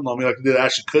find something on me like they did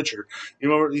Ashton Kutcher.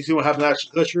 You see what happened to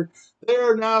Ashton Kutcher?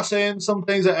 They're now saying some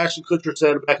things that Ashton Kutcher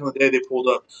said back in the day they pulled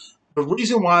up. The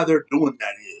reason why they're doing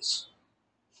that is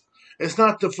it's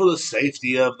not for the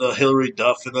safety of the Hillary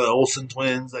Duff and the Olsen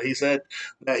twins that he said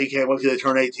that he can't wait till they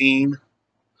turn 18.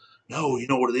 No, you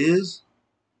know what it is?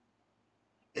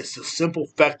 It's the simple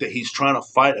fact that he's trying to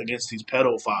fight against these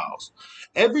pedophiles.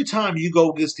 Every time you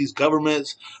go against these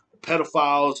governments,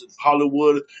 pedophiles,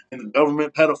 Hollywood, and the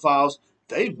government pedophiles,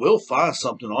 they will find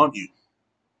something on you.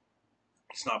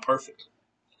 It's not perfect.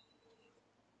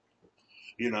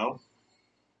 You know?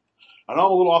 I know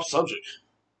I'm a little off subject,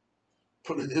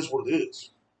 but it is what it is.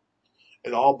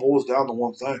 It all boils down to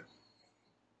one thing.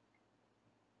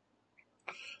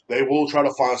 They will try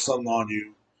to find something on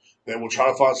you. They will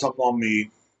try to find something on me.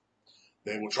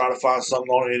 They will try to find something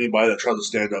on anybody that tries to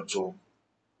stand up to them.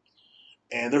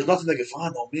 And there's nothing they can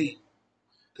find on me.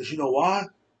 Because you know why?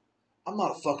 I'm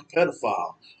not a fucking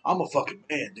pedophile. I'm a fucking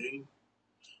man, dude.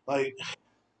 Like,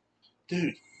 dude,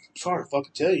 I'm sorry to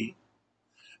fucking tell you.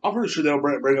 I'm pretty sure they'll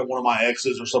bring up one of my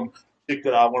exes or some chick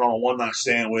that I went on a one night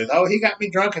stand with. Oh, he got me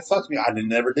drunk and fucked me. I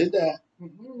never did that.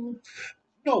 Mm-hmm.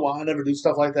 You know why I never do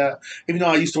stuff like that? Even though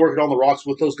I used to work on the rocks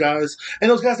with those guys, and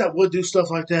those guys that would do stuff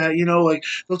like that, like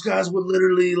those guys would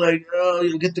literally like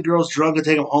get the girls drunk and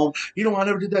take them home. You know why I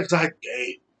never did that? Because I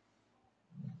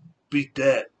beat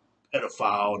that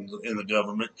pedophile in the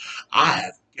government. I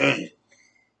have game.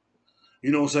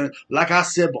 You know what I'm saying? Like I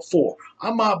said before,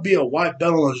 I might be a white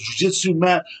belt on a jiu-jitsu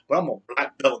mat, but I'm a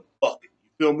black belt in fucking.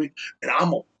 You feel me? And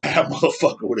I'm a bad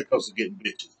motherfucker when it comes to getting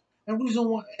bitches. And reason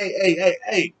why,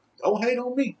 hey, don't hate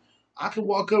on me. I can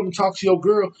walk up and talk to your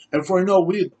girl, and before you know,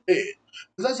 we in the bed.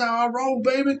 Cause that's how I roll,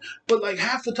 baby. But like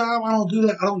half the time, I don't do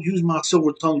that. I don't use my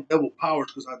silver tongue devil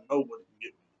powers because I know what it can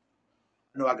get me.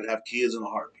 I know I could have kids in a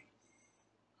heartbeat.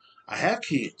 I have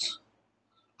kids.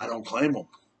 I don't claim them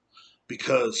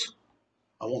because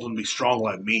I want them to be strong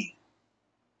like me.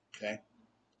 Okay,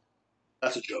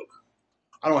 that's a joke.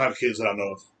 I don't have kids that I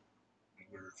know of.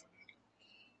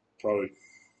 Probably,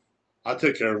 I'd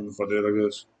take care of them if I did. I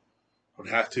guess I'd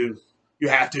have to. You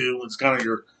have to. It's kind of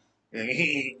your.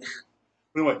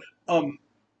 Anyway,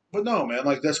 but no, man.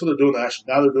 Like that's what they're doing. To Ashton.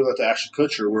 Now they're doing that to Ashton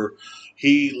Kutcher, where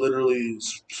he literally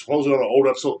supposedly on an old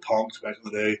episode of Punked back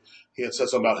in the day, he had said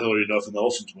something about Hillary Duff and the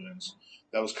Olsen twins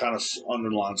that was kind of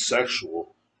underlined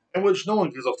sexual, in which no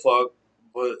one gives a fuck.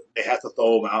 But they have to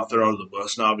throw him out there under the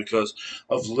bus now because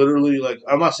of literally like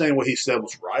I'm not saying what he said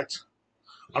was right.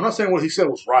 I'm not saying what he said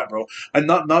was right, bro. And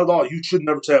not at all. You should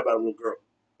never say about a little girl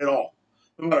at all.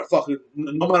 No matter.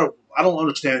 I don't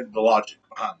understand the logic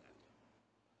behind that.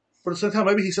 But at the same time,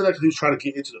 maybe he said that because he was trying to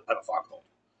get into the pedophile cult.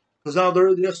 Because now there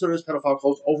is pedophile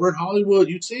cults over in Hollywood.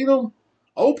 You've seen them.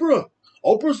 Oprah.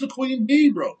 Oprah's the queen bee,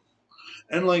 bro.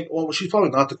 And like, well, she's probably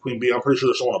not the queen bee. I'm pretty sure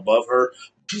there's someone above her.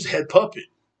 She's a head puppet.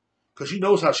 Because she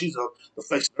knows how she's the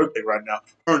face of everything right now.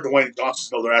 Her and Dwayne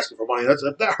Johnson know they're asking for money.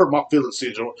 That hurt my feelings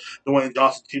seeing Dwayne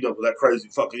Johnson teamed up with that crazy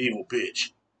fucking evil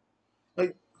bitch.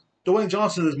 Like, Dwayne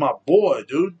Johnson is my boy,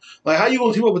 dude. Like, how you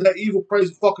gonna team up with that evil,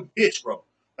 crazy fucking bitch, bro?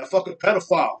 That fucking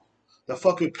pedophile. That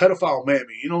fucking pedophile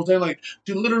mammy. You know what I'm saying? Like,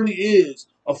 she literally is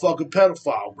a fucking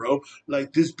pedophile, bro.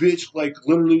 Like, this bitch, like,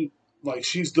 literally, like,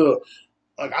 she's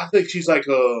I think she's like,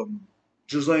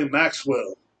 Ghislaine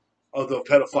Maxwell of the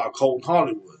pedophile cult in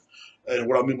Hollywood. And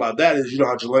what I mean by that is, you know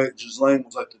how Ghislaine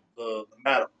was like the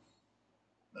madam.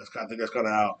 I think that's kind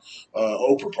of how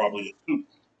Oprah probably is too.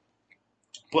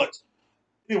 But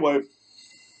anyway,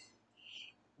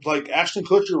 like Ashton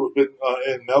Kutcher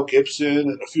and Mel Gibson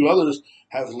and a few others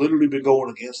have literally been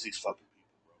going against these fucking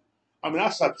people. I mean,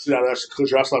 I slapped the shit out of Ashton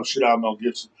Kutcher. I slapped the shit out of Mel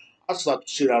Gibson. I slapped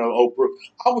the shit out of Oprah.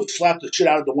 I would slap the shit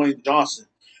out of Dwayne Johnson.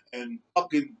 and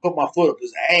fucking put my foot up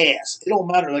his ass. It don't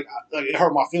matter. Like it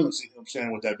hurt my feelings. You know what I'm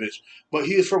saying with that bitch. But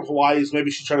he is from Hawaii. So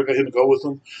maybe she tried to get him to go with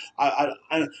him.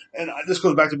 This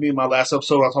goes back to me in my last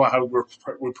episode. I was talking about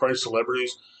how we praise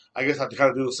celebrities. I guess I have to kind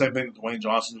of do the same thing to Dwayne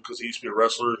Johnson because he used to be a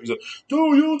wrestler. He's like,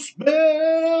 "Do you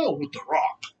smell with the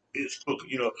Rock?" It's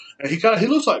cooking, and he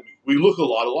looks like me. We look a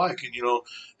lot alike, and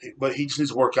but he just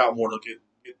needs to work out more to get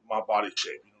my body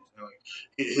shape. Like,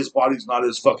 his body's not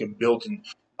as fucking built and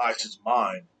nice as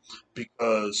mine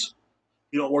because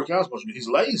he don't work out as much. He's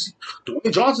lazy.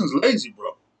 Dwayne Johnson's lazy,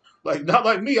 bro. Like not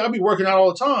like me. I be working out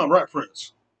all the time, right,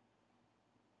 Prince?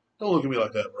 Don't look at me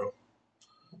like that, bro.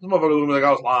 This motherfucker look at me like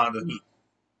I was lying to you.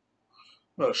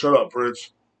 Shut up,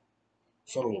 Prince.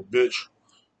 Son of a bitch.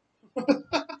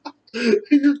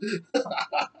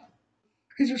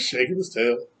 He's just shaking his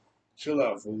tail. Chill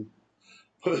out, fool.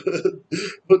 But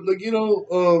like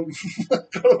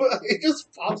it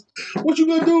just pops. What you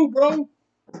gonna do, bro?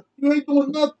 You ain't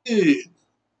doing nothing.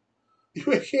 You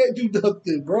can't do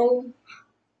nothing, bro.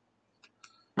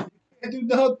 Can't do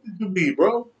nothing to me,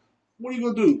 bro. What are you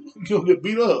gonna do? You gonna get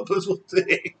beat up? That's what I'm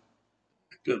saying.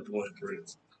 Good point,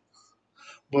 Prince.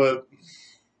 But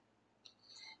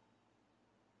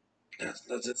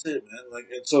that's it, man. Like,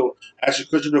 and so Ashton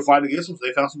Kutcher to fight against him,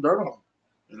 they found some dirt on him.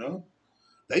 You know,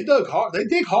 they dug hard. They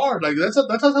dig hard. Like that's how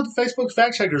the Facebook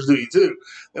fact checkers do you too.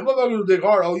 Them motherfuckers dig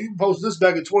hard. Oh, you posted this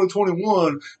back in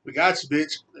 2021. We got you,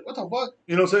 bitch. Like, what the fuck?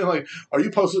 You know what I'm saying? Like, are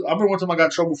you posted? I remember one time I got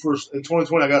in trouble for in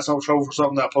 2020. I got some trouble for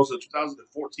something that I posted in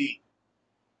 2014.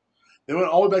 They went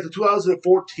all the way back to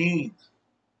 2014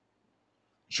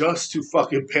 just to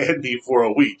fucking ban me for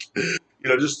a week.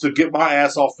 Just to get my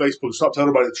ass off Facebook. Stop telling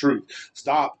everybody the truth.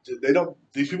 Stop. They don't.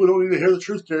 These people don't need to hear the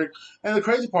truth, Derek. And the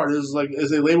crazy part is, like, as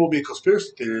they label me a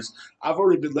conspiracy theorist, I've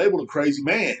already been labeled a crazy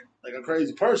man, like a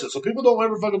crazy person. So people don't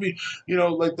ever fucking be,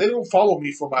 like they don't follow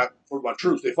me for my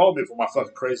truth. They follow me for my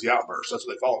fucking crazy outbursts. That's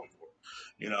what they follow me for.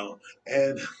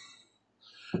 And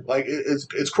like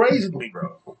it's crazy to me,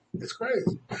 bro. It's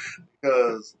crazy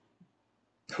because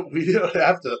we don't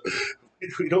have to.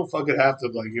 We don't fucking have to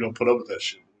put up with that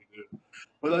shit.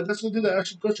 But like, that's what did the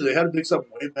Ashton Kutcher. They had to make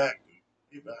something way back,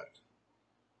 dude. Way back.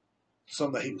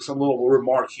 Some little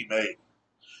remark he made.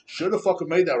 Should have fucking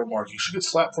made that remark. You should get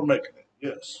slapped for making it.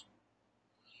 Yes.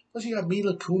 Plus you got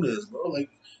Mila Kunis, bro. Like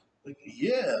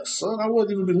yeah, son. I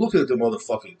wouldn't even be looking at the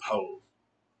motherfucking pose.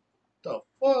 The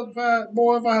fuck, man,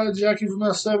 boy? If I had a Jackie from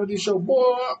that '70s show,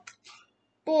 boy,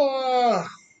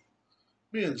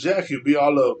 me and Jackie would be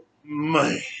all up,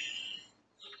 man,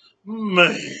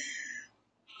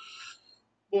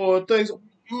 boy. Thanks,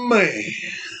 man.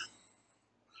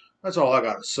 That's all I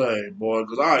gotta say, boy,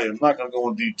 because I am not gonna go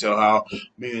in detail how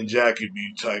me and Jackie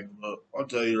be taken up. I'll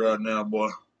tell you right now, boy.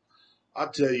 I'll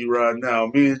tell you right now,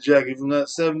 me and Jackie from that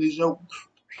 '70s show,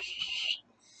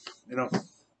 I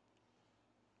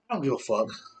don't give a fuck.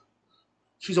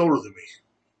 She's older than me.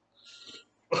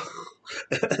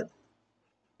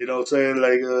 You know what I'm saying?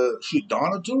 Like, she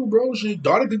Donna too, bro.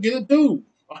 Donna could get it too.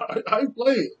 I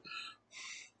play it.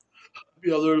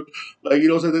 Like,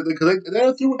 what I'm saying? Because they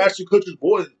done threw Ashton Kutcher's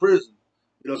boy in prison.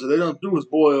 So they done threw his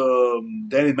boy,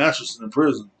 Danny Masterson in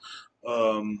prison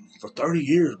for 30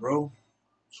 years, bro.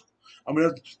 I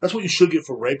mean, that's what you should get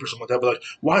for rape or something like that. But like,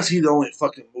 why is he the only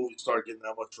fucking movie star getting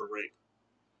that much for rape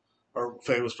or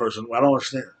famous person? I don't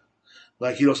understand.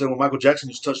 Like, saying when Michael Jackson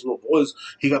used to touch little boys,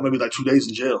 he got maybe like 2 days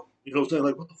in jail. You know what I'm saying?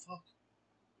 Like, what the fuck?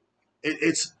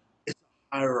 It's a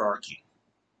hierarchy,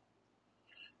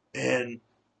 and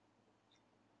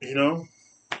you know,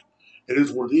 it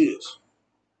is what it is.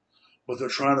 But they're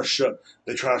trying to shut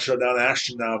down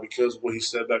Ashton now because of what he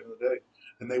said back in the day,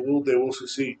 and they will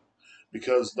succeed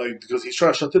because he's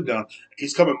trying to shut them down.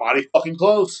 He's coming mighty fucking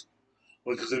close.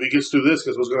 Because if he gets through this,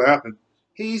 because what's going to happen?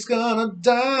 He's gonna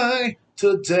die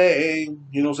today.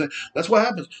 You know what I'm saying? That's what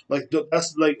happens.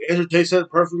 That's like Andrew Tate said it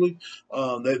perfectly.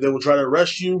 They will try to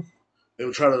arrest you. They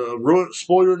will try to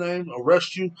spoil your name,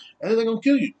 arrest you, and then they're gonna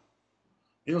kill you.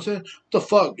 You know what I'm saying? What the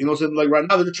fuck? You know what I'm saying? Like right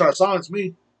now they're trying to silence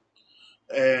me,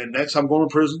 and next I'm going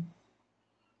to prison,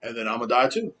 and then I'm gonna die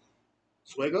too.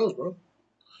 That's the way it goes, bro.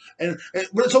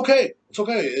 But it's okay. It's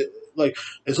okay. Like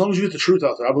as long as you get the truth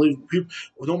out there, I believe people.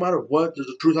 No matter what, there's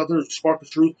a truth out there. Spark the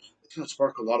truth. It's gonna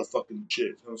spark a lot of fucking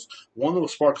shit. One little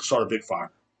spark can start a big fire.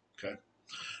 Okay,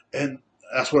 and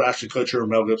that's what Ashton Kutcher and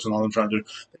Mel Gibson all them trying to do.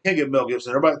 They can't get Mel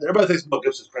Gibson. Everybody thinks Mel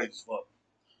Gibson's crazy as fuck,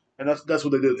 and that's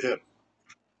what they did to him.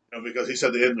 Because he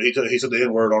said he said the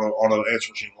N word on an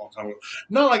answer machine a long time ago.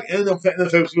 Not like the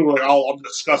famous people were like, oh, I'm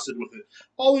disgusted with it.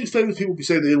 All these famous people be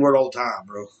saying the N word all the time,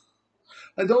 bro.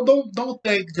 Like don't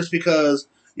think just because.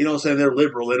 You know what I'm saying? They're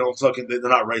liberal. They don't fucking. They're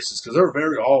not racist because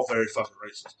they're all very fucking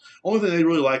racist. Only thing they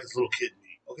really like is little kid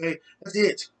meat. Okay, that's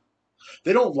it.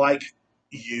 They don't like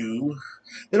you.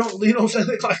 They don't. You know what I'm saying?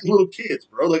 They like little kids,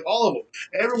 bro. Like all of them.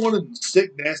 Every one of them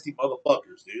sick, nasty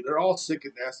motherfuckers, dude. They're all sick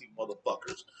and nasty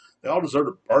motherfuckers. They all deserve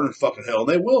to burn in fucking hell, and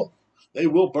they will. They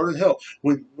will burn in hell.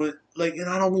 When like, and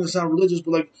I don't mean to sound religious,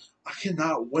 but like, I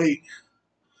cannot wait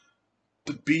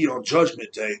to be on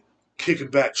Judgment Day, kicking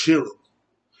back, chilling.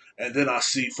 And then I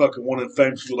see fucking one of the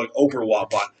famous people like Oprah walk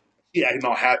by. She acting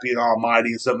all happy and almighty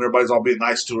and stuff, and everybody's all being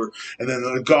nice to her. And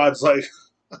then God's like,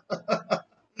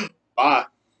 bye.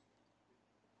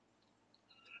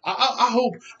 I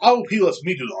hope he lets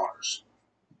me do the honors.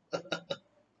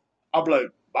 I'll be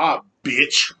like, bye,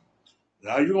 bitch.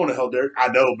 Now you're going to hell, Derek. I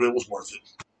know, but it was worth it.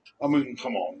 I mean,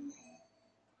 come on.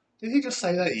 Did he just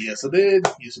say that? Yes, I did.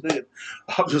 Yes, I did.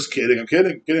 I'm just kidding. I'm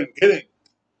kidding.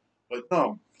 But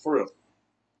no, for real.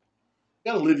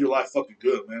 You gotta live your life fucking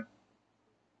good, man.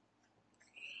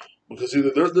 Because either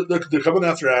they're coming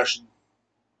after Ashton,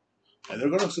 and they're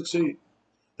gonna succeed.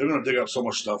 They're gonna dig up so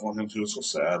much stuff on him too. It's so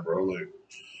sad, bro. Like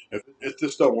if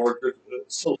this don't work,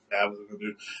 it's so sad what they're gonna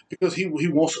do because he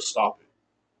wants to stop it.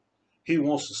 He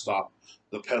wants to stop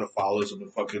the pedophilism in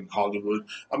fucking Hollywood.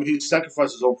 I mean, he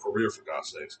sacrificed his own career for God's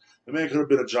sakes. The man could have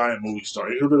been a giant movie star.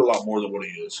 He could have been a lot more than what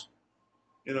he is.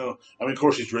 You know, I mean, of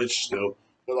course he's rich still,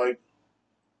 but like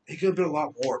he could have been a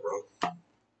lot more, bro.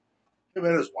 Him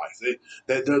and his wife,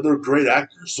 they're great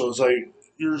actors. So it's like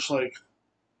you're just like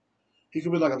he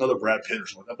could be like another Brad Pitt or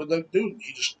something like that. But like, dude,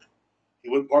 he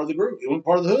wasn't part of the group. He wasn't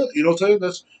part of the hood. You know what I'm saying?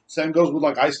 That's same goes with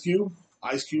like Ice Cube.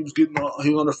 Ice Cube's getting he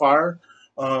was under fire.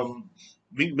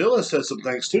 Meek Miller said some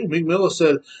things too. Meek Miller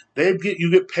said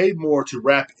you get paid more to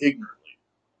rap ignorantly.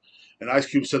 And Ice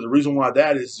Cube said the reason why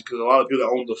that is because a lot of people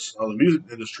that own the music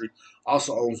industry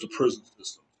also owns the prison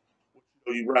system.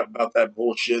 You rap about that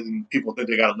bullshit, and people think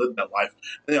they got to live that life.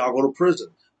 They all go to prison.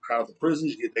 Crowd the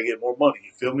prisons, they get more money.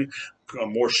 You feel me?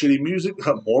 More shitty music,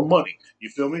 more money. You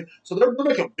feel me? So they're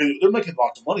making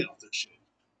lots of money off this shit.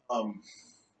 Um,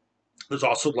 there's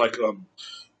also like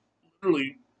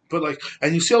literally, but like,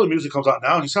 and you see how the music comes out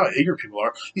now, and you see how eager people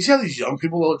are. You see how these young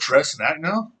people dress and act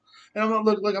now. And I'm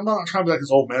not trying to be like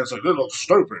this old man. It's like it looks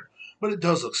stupid, but it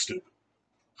does look stupid.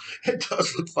 It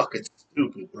does look fucking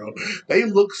stupid, bro. They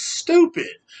look stupid.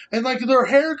 And like their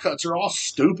haircuts are all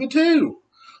stupid too.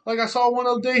 Like I saw one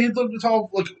other day, he looked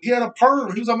all like he had a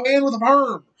perm. He was a man with a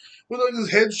perm. With like his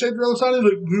head shaped around the side, he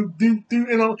was like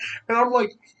and I'm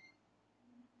like,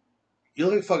 you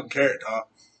look like a fucking carrot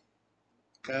top.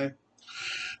 Okay?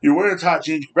 You're wearing tight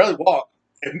jeans, you can barely walk.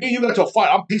 If me and you got to a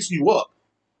fight, I'm piecing you up.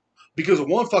 Because of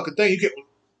one fucking thing, you get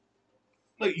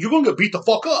like you're gonna get beat the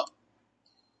fuck up.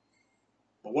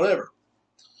 But whatever.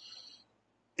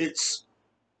 It's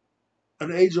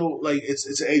an age old like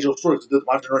it's an age old story. It's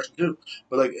my generation too.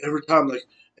 But like every time like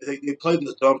they play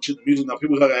this dumb shit the music now,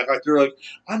 people act like they're like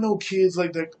I know kids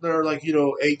like they're like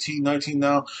 18, 19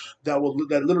 now that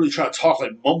literally try to talk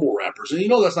like mumble rappers, and you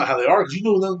know that's not how they are because you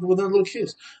know when they're little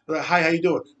kids. They're like, hi, how you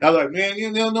doing? Now they're like, man,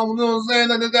 you know what I'm saying?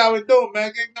 That's how we do it,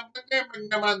 man.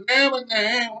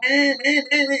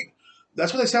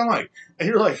 That's what they sound like, and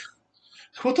you're like,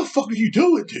 what the fuck are you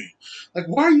doing, dude? Like,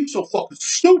 why are you so fucking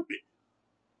stupid?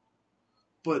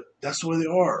 But that's the way they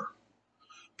are.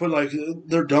 But like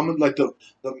they're dumb and like the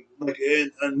like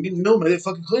and Mill made it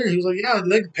fucking clear. He was like, yeah,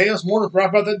 they can pay us more to rap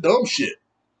about that dumb shit.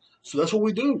 So that's what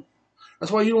we do.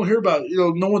 That's why you don't hear about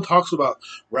no one talks about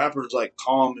rappers like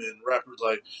Common, rappers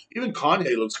like even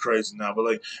Kanye looks crazy now, but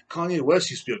like Kanye West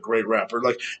used to be a great rapper.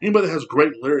 Like anybody that has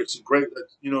great lyrics and great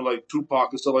like Tupac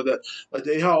and stuff like that. Like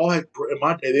they all had in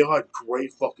my day they all had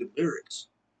great fucking lyrics.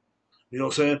 You know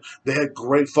what I'm saying? They had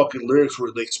great fucking lyrics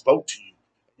where they spoke to you.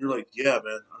 You're like, yeah,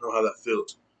 man, I know how that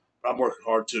feels. But I'm working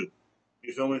hard too.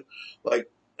 You feel me? Like,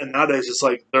 and nowadays it's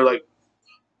like they're like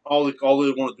all they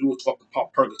want to do is fucking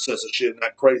pop Percocets and shit and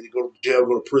act crazy, go to jail,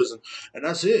 go to prison, and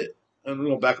that's it.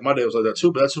 And back in my day it was like that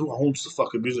too. But that's who owns the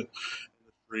fucking music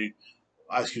industry.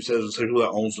 Ice Cube says it's who that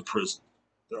owns the prison.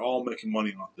 They're all making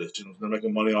money off this. They're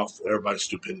making money off everybody's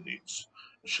stupidity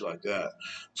and shit like that.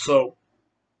 So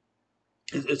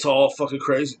it's all fucking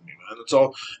crazy to me, man. It's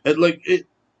all and like it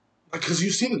because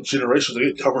you see the generations they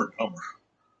get dumber and dumber.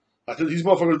 Like these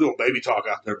motherfuckers doing baby talk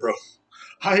out there, bro.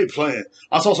 I ain't playing.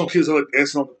 I saw some kids that were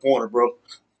dancing on the corner, bro.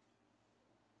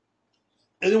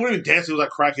 And they weren't even dancing. It was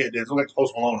like crackhead dance. It was like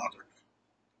Post Malone out there.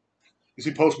 You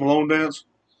see Post Malone dance?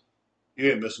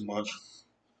 You ain't missing much.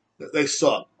 They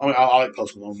suck. I mean, I like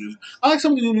Post Malone music. I like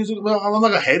some of the new music. But I'm not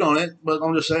gonna hate on it, but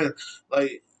I'm just saying,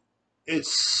 like,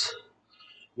 it's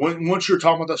once you're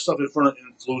talking about that stuff in front of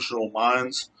influential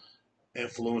minds,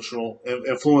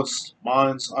 influenced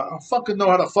minds. I fucking know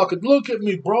how to fucking look at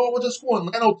me, bro. I went to school in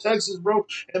Lano, Texas, bro,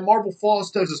 and Marble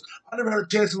Falls, Texas. I never had a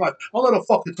chance in life. I'll let a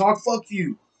fucking talk. Fuck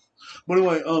you. But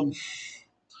anyway,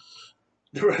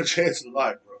 never had a chance in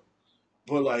life, bro.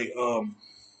 But like,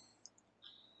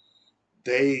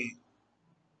 they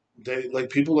like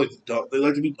people like dumb. They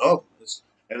like to be dumb.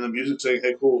 And the music saying,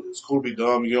 "Hey, cool, it's cool to be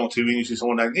dumb." You get on TV and you see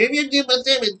someone like,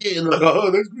 and like,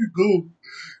 "Oh, that's pretty cool."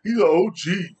 He's an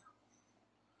OG.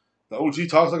 The OG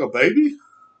talks like a baby.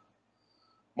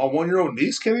 My 1 year old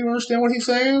niece can't even understand what he's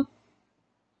saying.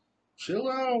 Chill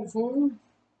out, fool.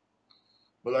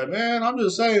 But like, man, I'm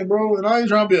just saying, bro, and I ain't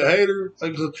trying to be a hater,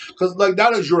 like, cause like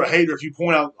that is you're a hater if you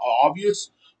point out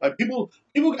obvious. Like people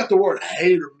got the word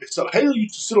hater mixed up. Hater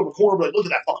used to sit on the corner, and be like, look at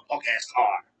that fucking punk ass car.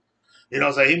 You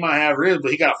know, say he might have ribs,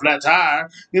 but he got a flat tire.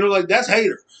 You know, like that's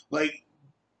hater. Like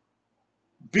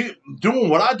doing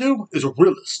what I do is a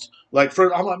realist. Like,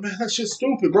 I'm like, man, that's just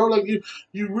stupid, bro. Like,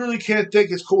 you really can't think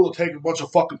it's cool to take a bunch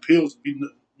of fucking pills and be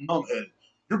numbhead.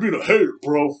 You're being a hater,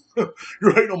 bro.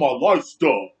 You're hating on my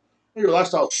lifestyle. Your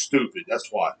lifestyle's stupid. That's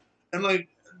why. And like,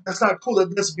 that's not cool.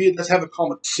 That's having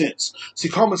common sense. See,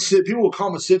 common sense. People with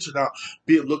common sense are now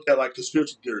being looked at like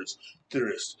conspiracy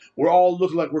theorists. We're all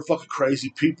looking like we're fucking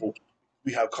crazy people.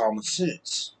 We have common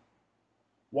sense.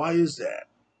 Why is that?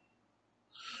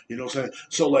 You know what I'm saying?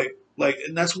 So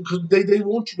and that's because they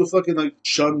want you to fucking like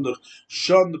shun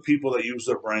the people that use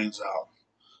their brains out.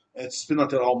 And it's been like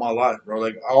that all my life, bro.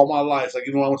 Like all my life, like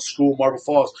even when I went to school in Marble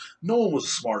Falls, no one was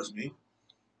as smart as me.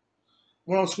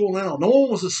 When I was in school now, no one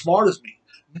was as smart as me.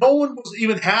 No one was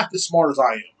even half as smart as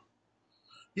I am.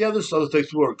 Yeah, there's other things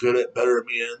people are good at, better at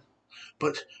me in,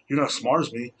 but you're not as smart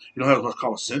as me. You don't have as much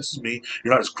common sense as me.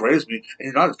 You're not as great as me, and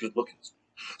you're not as good looking as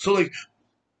me. So like,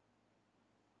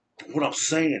 what I'm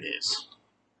saying is,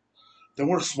 they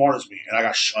weren't as smart as me, and I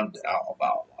got shunned out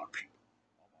about a lot of people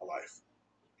in my life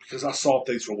because I saw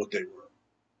things for what they were.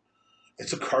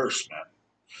 It's a curse, man.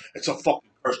 It's a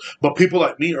fucking curse. But people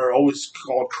like me are always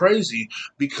called crazy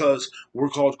because we're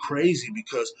called crazy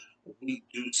because we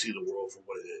do see the world for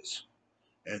what it is.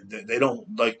 And they don't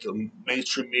like the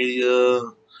mainstream media,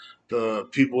 the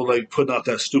people like putting out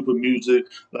that stupid music,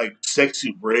 like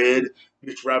Sexy Red,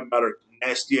 bitch rapping about her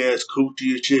nasty ass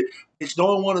coochie and shit. Bitch,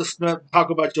 no one want to talk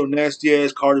about your nasty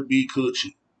ass Cardi B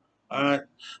coochie. All right,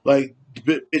 like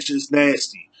bitch is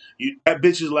nasty. That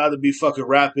bitch is allowed to be fucking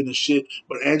rapping and shit,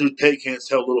 but Andrew Tate can't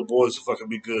tell little boys to fucking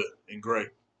be good and great.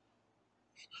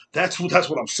 That's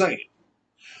what I'm saying.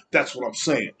 That's what I'm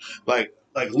saying. Like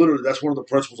literally, that's one of the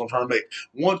principles I'm trying to make.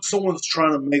 Once someone's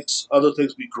trying to make other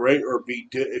things be great or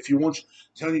if you want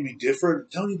telling you to be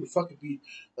different, telling you to fucking be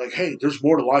like, hey, there's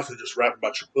more to life than just rapping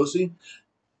about your pussy.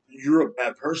 You're a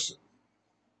bad person,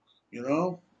 you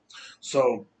know.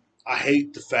 So I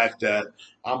hate the fact that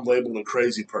I'm labeled a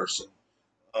crazy person.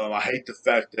 I hate the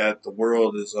fact that the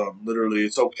world is literally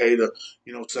it's okay to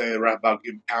saying rap about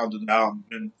getting pounded out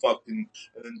and fucking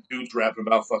and then dudes rapping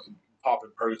about fucking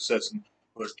popping Percocets and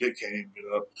his dick can't even get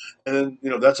up, and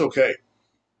then that's okay.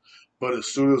 But as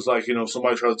soon as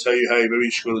somebody tries to tell you, hey, maybe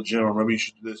you should go to the gym or maybe you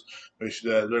should do this, maybe you should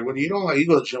do that, like, when you don't like you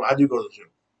go to the gym, I do go to the gym.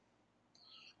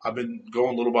 I've been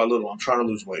going little by little. I'm trying to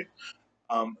lose weight.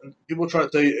 And people try to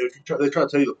tell you they try to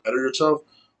tell you to better yourself.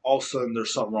 All of a sudden,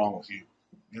 there's something wrong with you.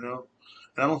 You know,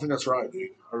 and I don't think that's right, dude.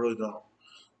 I really don't.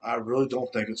 I really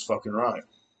don't think it's fucking right.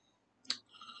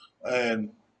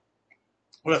 And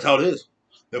well, that's how it is.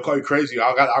 They'll call you crazy.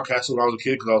 I got outcasted when I was a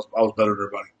kid because I was better than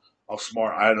everybody. I was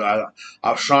smart.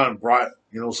 I was shining bright.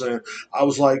 You know what I'm saying? I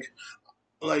was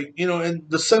and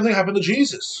the same thing happened to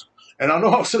Jesus. And I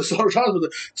know I've said this a lot of times, but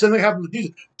the same thing happened to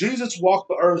Jesus. Jesus walked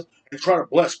the earth and tried to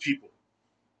bless people.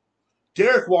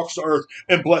 Derek walks the earth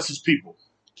and blesses people.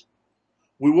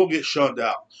 We will get shunned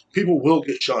out. People will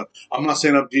get shunned. I'm not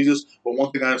saying I'm Jesus, but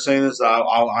one thing I'm saying is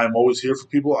I'm always here for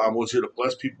people. I'm always here to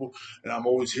bless people, and I'm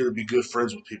always here to be good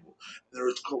friends with people.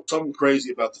 There's something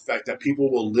crazy about the fact that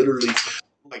people will literally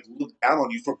like look down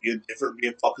on you for being different,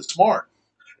 being fucking smart.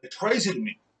 It's crazy to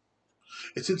me.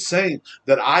 It's insane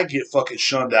that I get fucking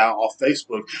shunned out off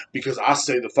Facebook because I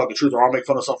say the fucking truth or I'll make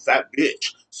fun of some fat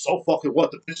bitch. So fucking what?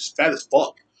 The bitch is fat as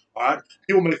fuck. Alright?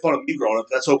 People make fun of me growing up.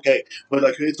 That's okay. But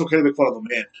like it's okay to make fun of a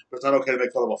man. But it's not okay to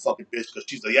make fun of a fucking bitch because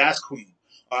she's the ass queen.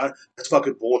 Alright? That's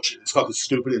fucking bullshit. It's fucking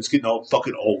stupid. It's getting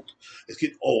fucking old. It's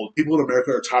getting old. People in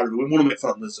America are tired of it. We want to make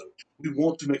fun of Lizzo. We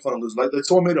want to make fun of Lizzo. Like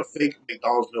someone made a fake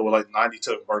McDonald's meal with like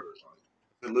 97 burgers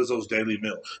on it. Lizzo's daily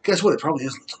meal. Guess what? It probably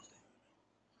is Lizzo's.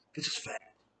 It's just fat.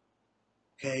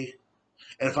 Okay?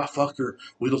 And if I fucked her,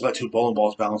 we look like two bowling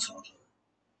balls balancing on each other.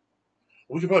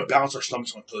 We could probably balance our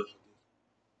stomachs on each other.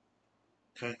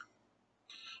 Okay?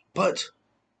 But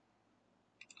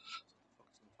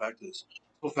fact is,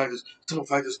 simple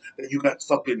fact is that you got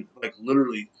fucking like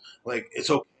literally like it's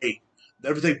okay.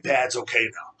 Everything bad's okay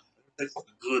now. Everything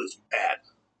fucking good is bad.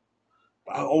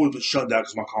 But I've always been shut down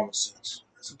because of my common sense.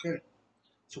 It's okay.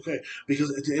 It's okay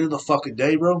because at the end of the fucking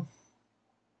day, bro,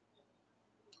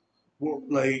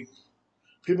 like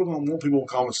people gonna want people with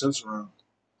common sense around.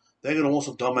 They ain't gonna want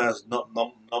some dumbass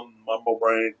mumbo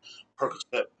brain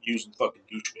Percocet using fucking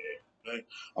douchebag. Okay?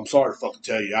 I'm sorry to fucking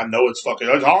tell you. I know it's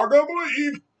hard to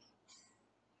believe,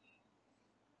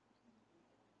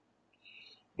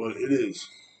 but it is.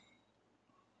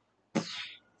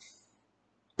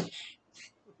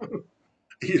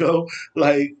 You know,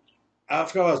 like I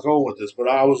forgot where I was going with this, but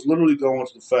I was literally going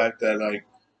to the fact that like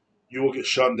you will get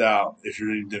shunned out if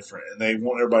you're indifferent, and they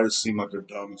want everybody to seem like they're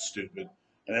dumb and stupid,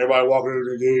 and everybody walking in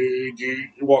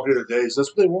the days. That's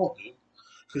what they want, dude.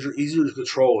 Because you're easier to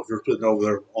control if you're sitting over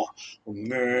there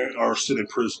or sit in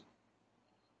prison.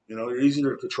 You know, you're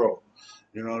easier to control.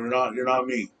 You know, you're not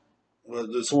me.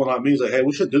 Someone like me is like, hey,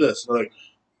 we should do this. And they're like,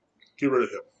 get rid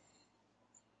of him.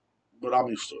 But I'm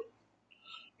used to it.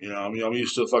 You know, I mean, I'm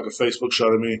used to fucking Facebook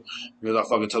shutting me because I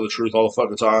fucking tell the truth all the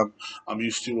fucking time. I'm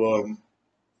used to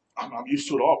I'm used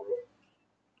to it all, bro.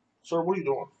 Sir, what are you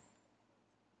doing?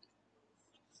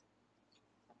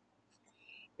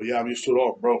 But yeah, I'm used to it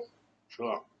all, bro. Chill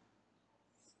out.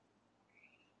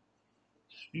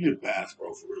 You get bath,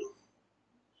 bro, for real.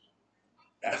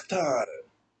 Bath time.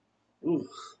 Ooh.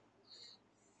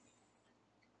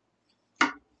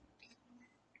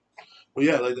 But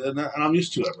yeah, like, and I'm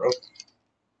used to it, bro.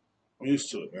 I'm used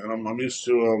to it, man. I'm used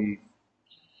to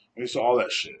all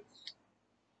that shit.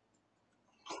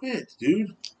 Quit,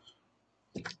 dude.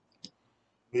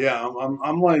 Yeah,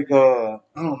 I'm like, I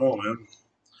don't know, man.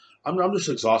 I'm just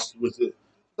exhausted with it.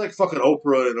 Like fucking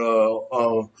Oprah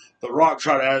and The Rock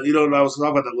try to ask, and I was talking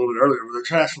about that a little bit earlier. Where they're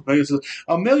trying to ask for millions.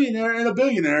 A millionaire and a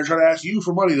billionaire try to ask you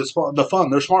for money to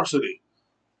fund their smart city.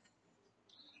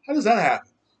 How does that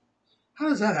happen? How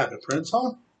does that happen, Prince?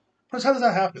 Huh? Prince, how does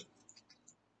that happen?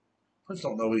 Prince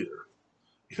don't know either.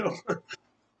 You know,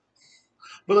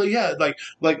 but yeah, like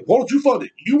why don't you fund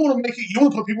it? You want to make it? You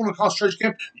want to put people in a concentration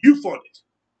camp? You fund it.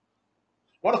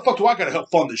 Why the fuck do I got to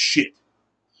help fund this shit?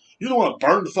 You don't want to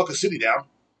burn the fucking city down.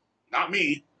 Not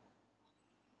me.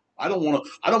 I don't want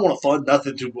to. I don't want to fund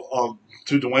nothing to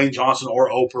Dwayne Johnson or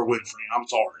Oprah Winfrey. I'm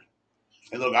sorry.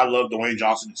 And look, I love Dwayne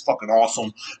Johnson. He's fucking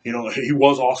awesome. You know, he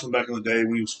was awesome back in the day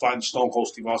when he was fighting Stone Cold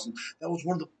Steve Austin. That was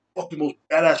one of the fucking most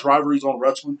badass rivalries on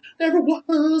wrestling ever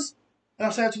was. And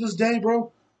I say that to this day,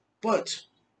 bro. But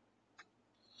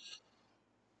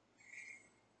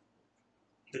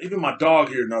even my dog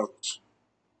here knows.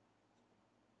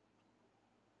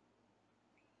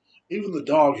 Even the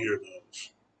dog here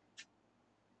knows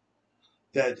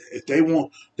that if they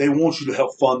want you to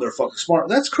help fund their fucking smart.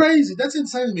 That's crazy. That's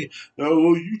insane to me. No,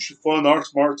 well, you should fund our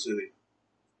smart city.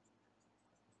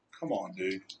 Come on,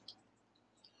 dude.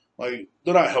 Like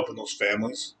they're not helping those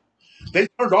families. They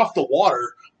turned off the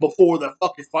water before the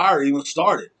fucking fire even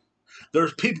started.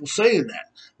 There's people saying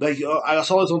that. Like I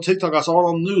saw this on TikTok. I saw it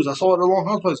on the news. I saw it in a long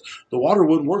house place. The water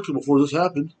wasn't working before this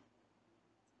happened.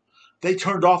 They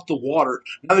turned off the water.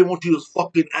 Now they want you to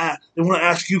fucking ask. They want to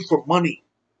ask you for money.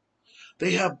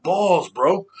 They have balls,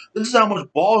 bro. This is how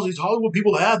much balls these Hollywood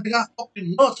people have. They got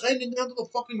fucking nuts hanging down to the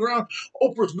fucking ground.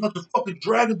 Oprah's nuts are fucking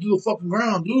dragging through the fucking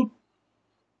ground, dude.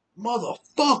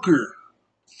 Motherfucker.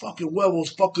 Fucking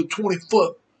Webbles fucking 20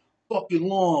 foot fucking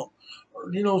long.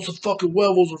 Some fucking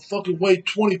Webbles are fucking weigh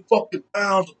 20 fucking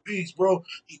pounds a piece, bro.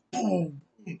 Boom.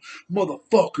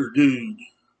 Motherfucker, dude.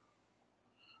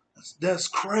 That's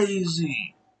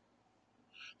crazy.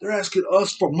 They're asking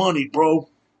us for money, bro.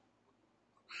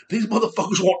 These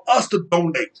motherfuckers want us to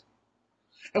donate.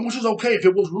 And which is okay if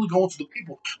it was really going to the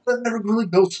people. But it never really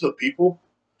goes to the people.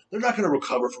 They're not going to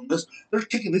recover from this. They're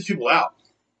kicking these people out.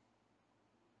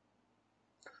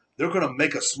 They're going to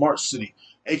make a smart city,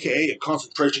 aka a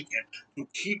concentration camp, to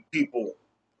keep people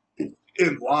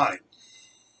in line,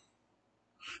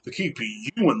 to keep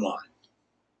you in line,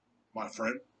 my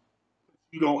friend.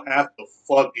 You don't have to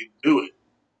fucking do it.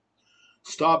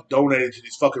 Stop donating to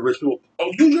these fucking rich people. Oh,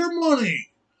 use your money.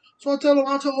 So I tell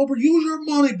Oprah, use your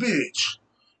money, bitch.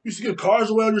 You used to give cars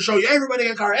away on your show. Yeah, everybody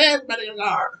get a car. Everybody get a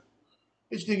car.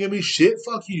 Bitch, you didn't give me shit.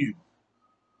 Fuck you.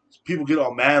 People get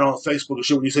all mad on Facebook and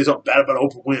shit when you say something bad about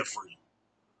Oprah Winfrey.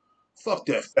 Fuck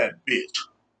that fat bitch.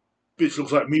 Bitch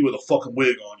looks like me with a fucking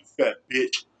wig on, you fat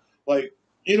bitch. Like,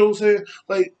 you know what I'm saying?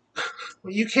 Like,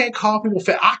 you can't call people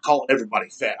fat. I call everybody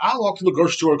fat. I walk to the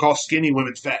grocery store and call skinny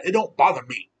women fat. It don't bother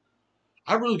me.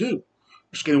 I really do.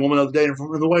 A skinny woman the other day in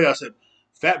the way, I said,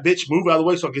 fat bitch, move out of the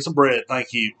way so I can get some bread.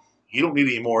 Thank you. You don't need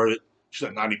any more of it. She's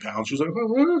like 90 pounds. She was like,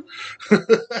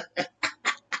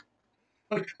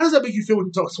 like, how does that make you feel when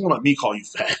you talk to someone like me call you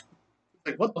fat?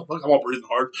 Like, what the fuck? I'm all breathing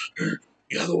hard.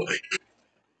 The other way.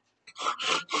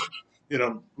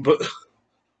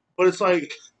 But it's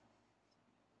like,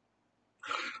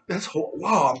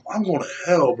 wow, I'm going to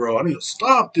hell, bro. I need to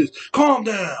stop this. Calm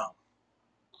down.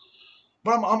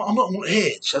 But I'm on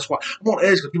edge. That's why I'm on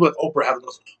edge because people like Oprah have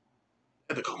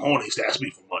the cojones to ask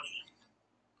me for money.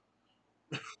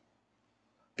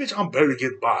 Bitch, I'm barely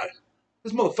getting by.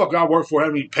 This motherfucker I work for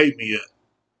haven't even paid me yet.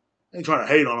 I ain't trying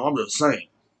to hate on him. I'm just saying.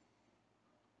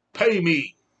 Pay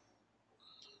me.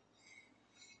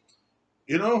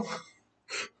 You know?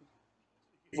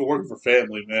 For working for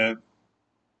family, man.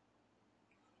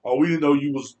 Oh, we didn't know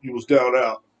you was down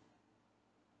out.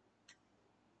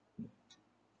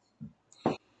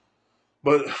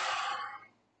 But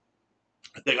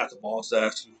they got the balls to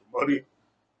ask you for money.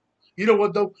 You know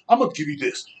what though? I'm gonna give you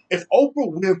this. If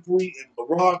Oprah Winfrey and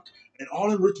Barack and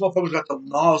all them rich motherfuckers got the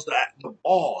balls, the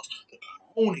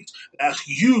ponies to ask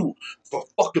you for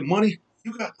fucking money,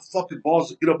 you got the fucking balls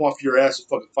to get up off your ass and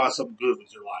fucking find something good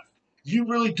with your life. You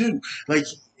really do. Like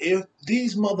if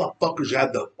these motherfuckers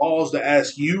had the balls to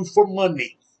ask you for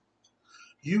money,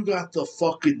 you got the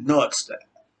fucking nuts to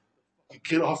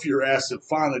get off your ass and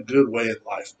find a good way in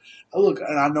life. Look,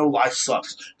 and I know life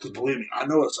sucks because believe me, I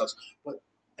know it sucks. But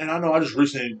and I know I just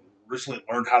recently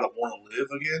learned how to want to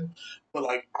live again. But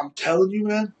like I'm telling you,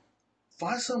 man,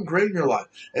 find something great in your life.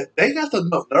 If they got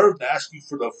enough nerve to ask you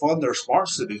for the fund their smart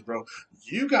cities, bro,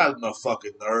 you got enough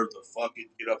fucking nerve to fucking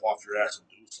get up off your ass and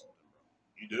do something, bro.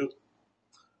 You do.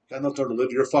 Got enough nerve to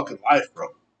live your fucking life, bro.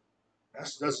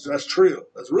 That's true.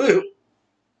 That's real.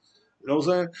 You know what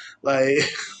I'm saying? Like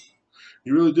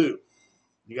you really do.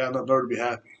 You got enough nerve to be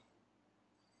happy.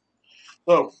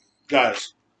 So,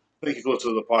 guys, thank you for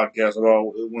listening to the podcast. I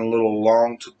know it went a little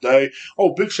long today.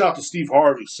 Oh, big shout out to Steve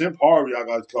Harvey. Simp Harvey, I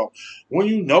got to call. When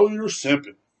you know you're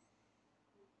simping,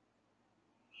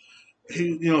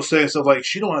 saying stuff like,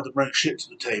 she don't have to bring shit to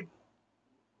the table.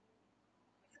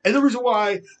 And the reason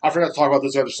why, I forgot to talk about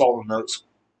this, I just saw the notes.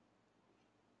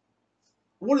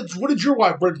 What did your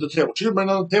wife bring to the table? She didn't bring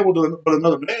nothing to the table but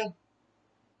another man.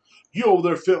 You over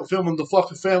there filming the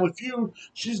fucking Family Feud.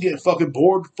 She's getting fucking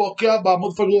bored the fuck out by a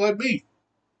motherfucker like me.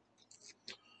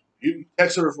 You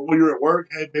text her when you're at work.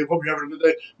 Hey, babe, hope you're having a good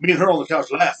day. Me and her on the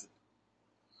couch laughing.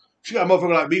 She got a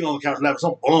motherfucker like me on the couch laughing.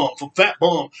 Some fat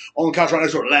bum on the couch right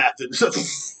next to her laughing.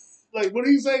 Like, what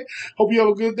do you say? Hope you have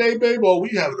a good day, babe. Oh,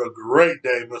 we having a great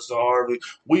day, Mr. Harvey.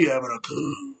 We having a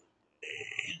good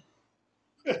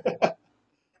day.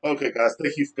 Okay, guys.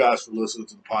 Thank you guys for listening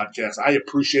to the podcast. I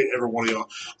appreciate every one of y'all.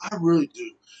 I really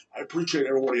do. I appreciate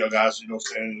every one of y'all guys,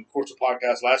 saying. Of course, the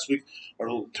podcast last week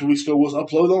or 2 weeks ago was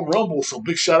uploaded on Rumble. So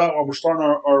big shout out. We're starting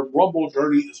our Rumble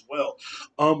journey as well.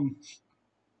 Of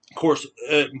course,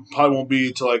 it probably won't be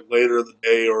until like later in the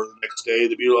day or the next day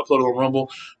to be uploaded on Rumble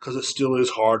because it still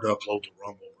is hard to upload to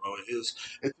Rumble, bro. It's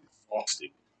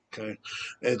exhausting. Okay,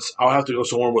 I'll have to go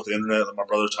somewhere with the internet at my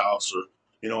brother's house, or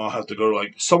I'll have to go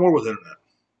like somewhere with internet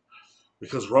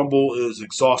because Rumble is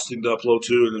exhausting to upload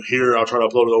to. And here, I'll try to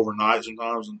upload it overnight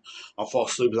sometimes, and I'll fall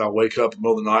asleep and I'll wake up in the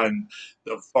middle of the night and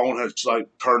the phone has like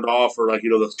turned off, or like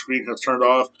the screen has turned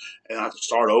off, and I have to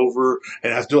start over,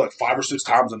 and I have to do it like 5 or 6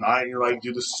 times a night. And you're like,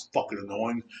 dude, this is fucking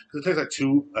annoying because it takes like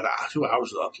 2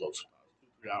 hours to upload,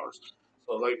 3 hours.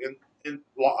 So like,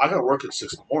 well, I gotta work at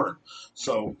 6 in the morning,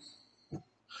 so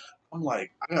I'm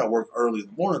like, I gotta work early in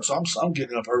the morning, so I'm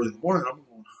getting up early in the morning. I'm going,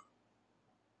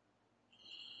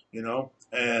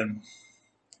 and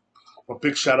a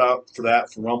big shout out for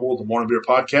that for Rumble, the Morning Beer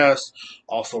Podcast.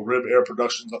 Also, Rib Air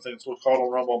Productions, I think it's what's called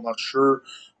on Rumble. I'm not sure.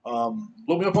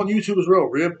 Look me up on YouTube as well,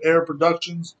 Rib Air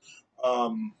Productions. Like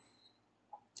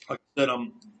I said,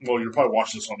 well, you're probably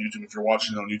watching this on YouTube if you're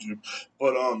watching it on YouTube,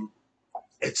 but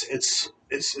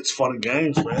it's fun and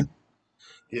games, man.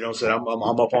 I'm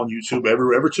up on YouTube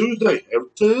every Tuesday. Every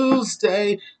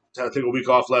Tuesday. I had to take a week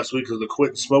off last week because of the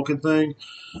quitting smoking thing.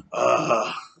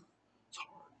 Uh,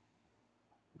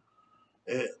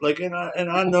 and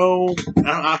I know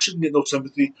I shouldn't get no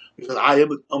sympathy because I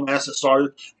am a dumbass that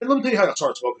started. And let me tell you how I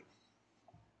started smoking.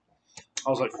 I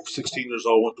was like 16 years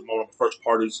old, went to one of my first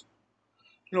parties.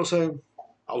 You know what I'm saying?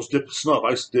 I was dipping snuff.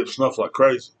 I used to dip snuff like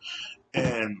crazy.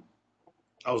 And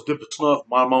I was dipping snuff,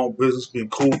 minding my own business, being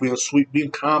cool, being sweet,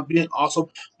 being calm, being awesome,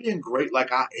 being great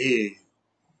like I am.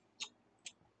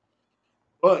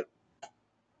 But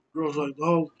girls like,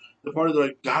 oh, the party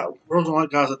like, God, girls don't like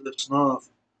guys that dip snuff.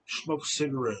 Smoke a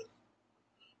cigarette.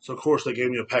 So of course they gave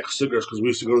me a pack of cigarettes because we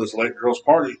used to go to this late girls'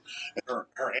 party, and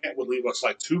her aunt would leave us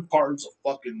like 2 cartons of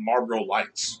fucking Marlboro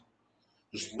Lights.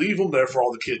 Just leave them there for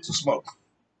all the kids to smoke.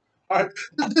 All right,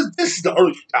 this is the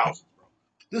early 2000s, bro.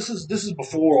 This is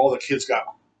before all the kids got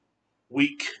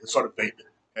weak and started vaping.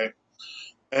 Okay,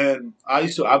 and I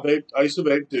used to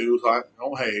vape too. So I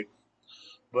don't hate,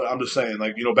 but I'm just saying,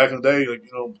 like back in the day,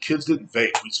 kids didn't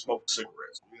vape. We smoked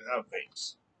cigarettes. We didn't have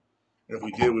vapes, and if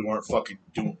we did, we weren't fucking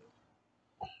doing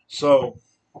it. So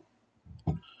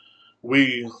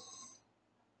we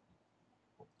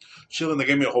chilling. They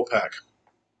gave me a whole pack.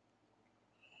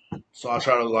 So I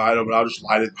try to light them, but I'll just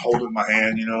light it, hold it in my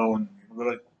hand, and they're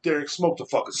like, Derek, smoke the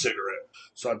fucking cigarette.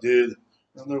 So I did.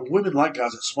 And there are women like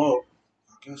guys that smoke.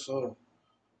 I guess so.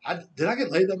 Did I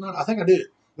get laid that night? I think I did.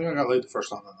 I think I got laid the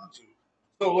first time that night too.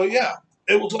 So like, yeah,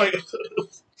 it was like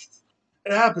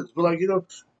it happens, but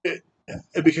it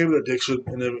it became an addiction,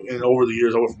 and over the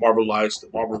years, I went from Marlboro Lights to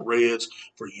Marlboro Reds.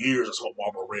 For years, I smoked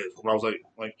Marlboro Reds. When I was like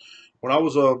when I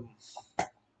was so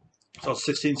I was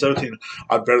 16, 17,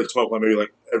 I'd barely smoke like maybe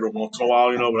like every once in a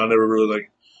while, but I never really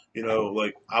like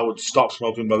I would stop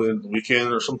smoking by the end of the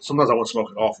weekend, or sometimes I wouldn't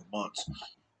smoke at all for months.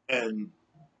 And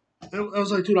I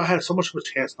was like, dude, I had so much of a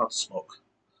chance not to smoke,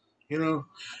 you know.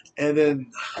 And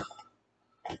then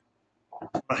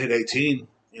when I hit 18,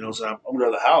 so I moved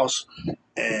out of the house,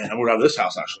 and I moved out of this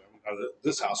house actually. I moved out of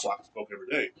this house so I can smoke every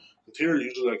day. Because here,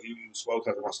 usually, like, you smoke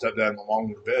after my stepdad and my mom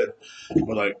go to bed,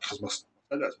 but like, because my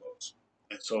stepdad smokes,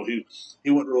 and so he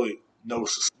wouldn't really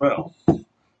notice the smell.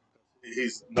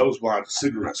 He's nose blind to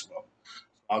cigarette smoke.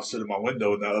 I was sitting in my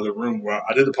window in that other room where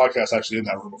I did the podcast actually in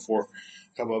that room before,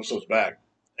 a couple episodes back,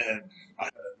 and I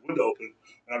had the window open,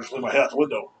 and I just leaned my head out the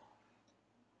window.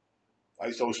 I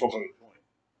used to always smoke like a joint.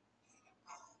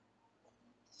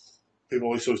 People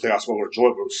always think I smoke with a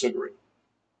joint, but with a cigarette,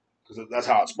 because that's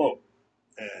how I smoke.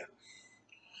 And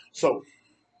so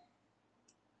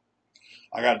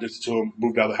I got addicted to them.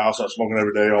 Moved out of the house. I was smoking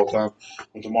every day, all the time.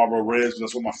 Went to Marlboro Reds.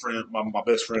 That's what my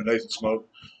best friend Nathan smoked.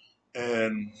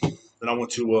 And then I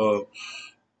went to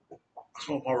I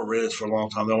smoked Marlboro Reds for a long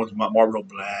time. Then I went to my Marlboro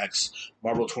Blacks,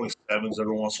 Marlboro 27s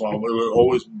every once in a while. But it was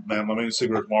always, man, my main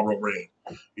cigarette is Marlboro Red.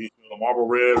 Either a Marlboro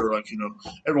Red or every once in a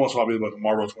while I'll be like a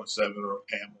Marlboro 27 or a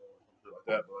Camel or something like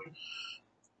that. But like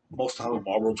most of the time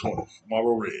Marlboro 20,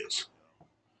 Marlboro Reds.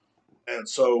 And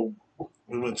so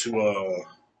we went to Marlboro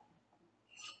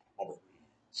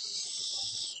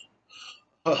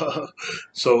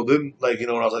so then, when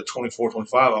I was like 24,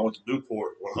 25, I went to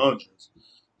Newport 100s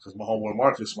because my homeboy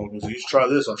Marcus smoked. He said, "You should try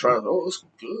this." I tried it. Oh, it's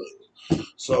good.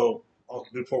 So I went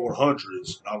to Newport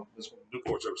 100s, and I've been smoking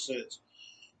Newports ever since.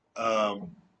 I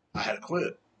had to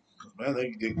quit because, man,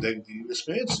 they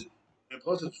expensive, and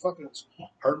plus it's fucking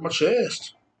hurting my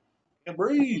chest. Can't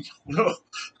breathe,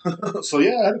 so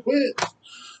yeah, I had to quit.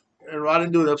 And I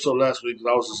didn't do an episode last week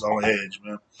because I was just on edge,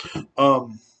 man.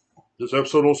 This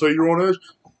episode don't say you're on edge.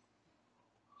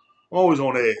 I'm always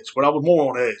on edge, but I was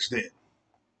more on edge then.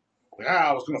 Like,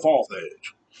 I was going to fall off the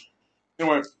edge.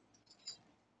 Anyway,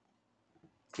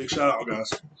 big shout out,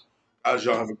 guys. As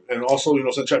y'all have, and also,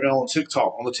 check me out on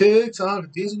TikTok. On the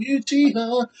TikTok, Diesel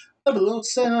Uchiha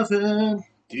 007.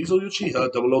 Diesel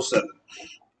Uchiha 007.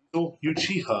 Diesel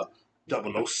Uchiha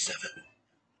 007.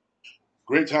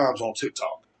 Great times on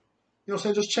TikTok.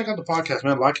 Just check out the podcast,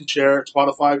 man. Like and share it.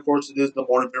 Spotify, of course, it is the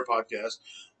Morning Beer Podcast.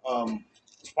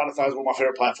 Spotify is one of my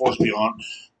favorite platforms to be on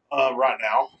right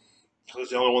now. It's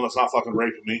the only one that's not fucking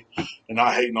raping me and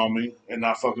not hating on me and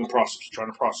not fucking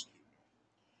trying to prosecute me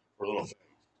for little things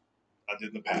I did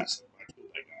in the past.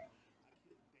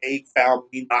 They found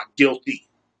me not guilty.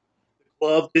 The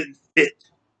glove didn't fit.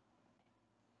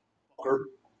 Fucker.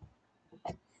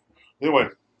 Anyway,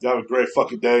 you have a great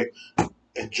fucking day.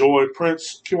 Enjoy.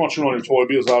 Prince, keep on chewing on your toy.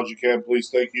 Be as loud as you can, please.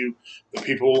 Thank you. The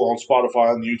people on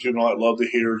Spotify and YouTube and all that love to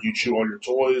hear you chew on your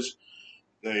toys.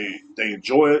 They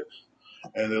enjoy it,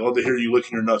 and they love to hear you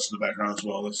licking your nuts in the background as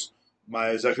well. That's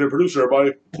my executive producer,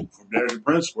 everybody. From Derek and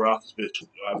Prince, we're off this bitch.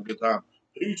 Y'all have a good time.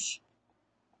 Peace.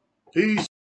 Peace.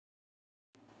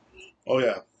 Oh,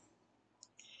 yeah.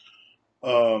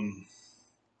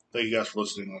 Thank you guys for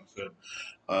listening. Like I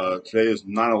said, today is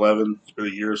 9/11. It's been a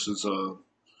year since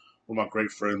one of my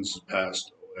great friends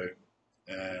passed away.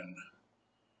 And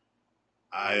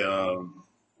I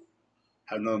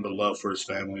have nothing but love for his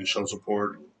family and show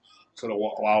support. So a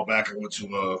while back, I went to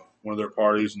one of their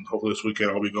parties, and hopefully this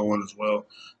weekend I'll be going as well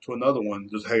to another one,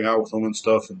 just hang out with them and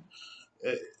stuff. And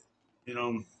it,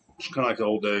 it's kind of like the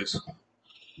old days.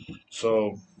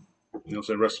 So,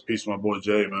 say rest in peace to my boy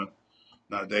Jay, man.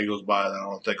 Not a day goes by that I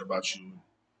don't think about you.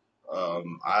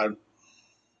 Um, I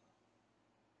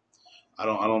I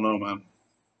don't know, man.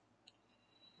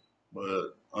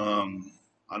 But I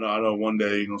know one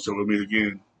day, so we'll meet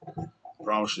again. I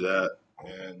promise you that.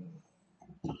 And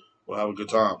We'll have a good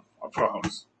time. I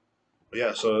promise. But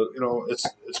yeah, so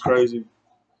it's crazy.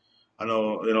 I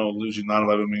know losing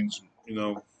 9/11 means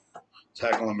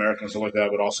attack on America and stuff like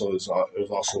that, but also it was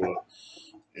also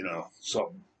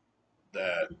something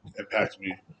that impacted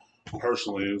me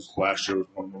personally. It was last year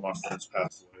when one of my friends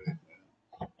passed away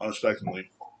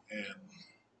unexpectedly, and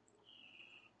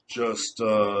just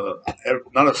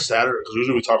not a Saturday because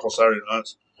usually we talk on Saturday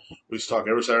nights. We used to talk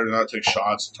every Saturday night, take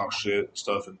shots, and talk shit and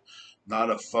stuff, and not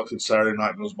a fucking Saturday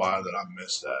night goes by that I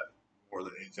miss that more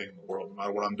than anything in the world. No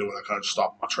matter what I'm doing, I kind of just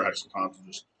stop my tracks sometimes and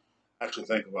just actually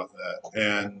think about that.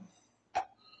 And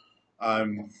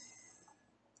I'm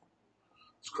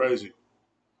it's crazy.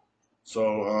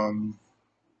 So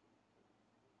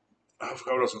I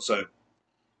forgot what I was gonna say.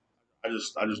 I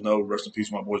just know rest in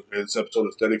peace, my boy. This episode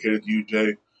is dedicated to you,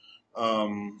 Jay.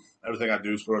 Everything I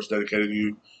do is pretty much dedicated to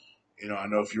you. I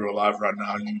know if you're alive right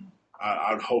now,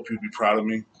 I'd hope you'd be proud of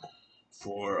me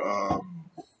for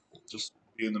just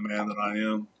being the man that I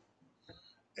am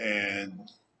and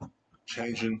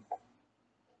changing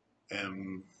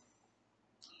and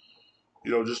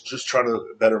just trying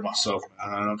to better myself,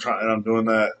 man. And I'm doing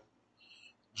that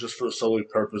just for the solely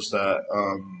purpose that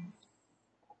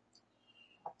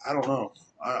I don't know.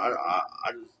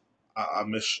 I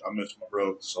miss my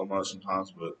bro so much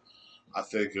sometimes, but I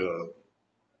think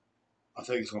I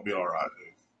think it's gonna be all right,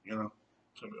 dude.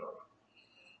 It's gonna be all right.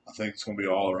 I think it's gonna be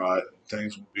all right.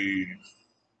 Things will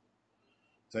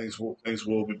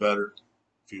be better in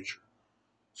the future.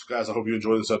 So, guys, I hope you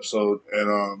enjoyed this episode,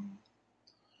 and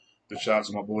big shout out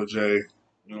to my boy Jay.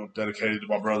 Dedicated to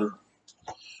my brother.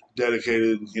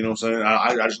 Dedicated. You know what I'm saying?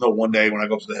 I just know one day when I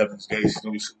go to the heavens gates, he's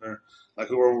gonna be sitting there like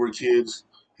we were when we were kids.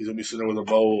 He's gonna be sitting there with a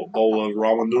bowl of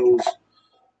ramen noodles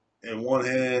in one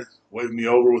hand, waving me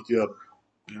over with the other.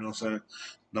 You know what I'm saying?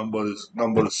 Nothing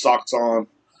but his socks on,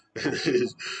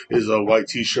 his white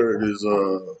T-shirt, his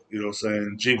what I'm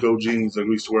saying, Jinko jeans like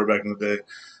we used to wear back in the day.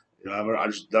 That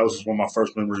was just one of my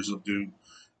first memories of dude.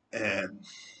 And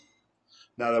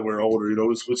now that we're older,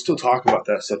 we still talk about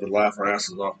that stuff and laugh our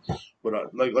asses off.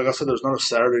 But like I said, there's not a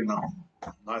Saturday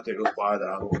night that goes by that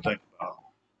I don't think about.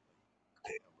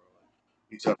 Damn, bro,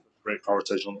 we used to have a great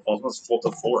conversation on the phone. It's full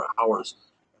to 4 hours.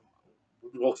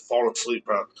 We both fall asleep,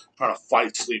 trying to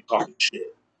fight sleep, talking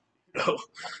shit. You know?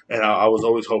 And I was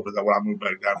always hoping that when I moved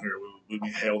back down here, we'd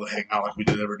be able to hang out like we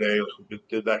did every day, like we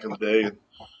did back in the day.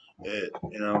 And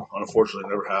unfortunately, it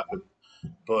never happened.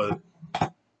 But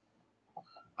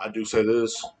I do say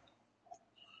this: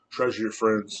 treasure your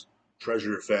friends,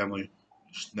 treasure your family.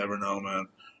 You just never know, man.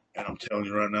 And I'm telling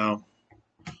you right now,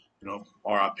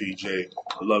 R.I.P. Jay.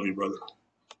 I love you, brother.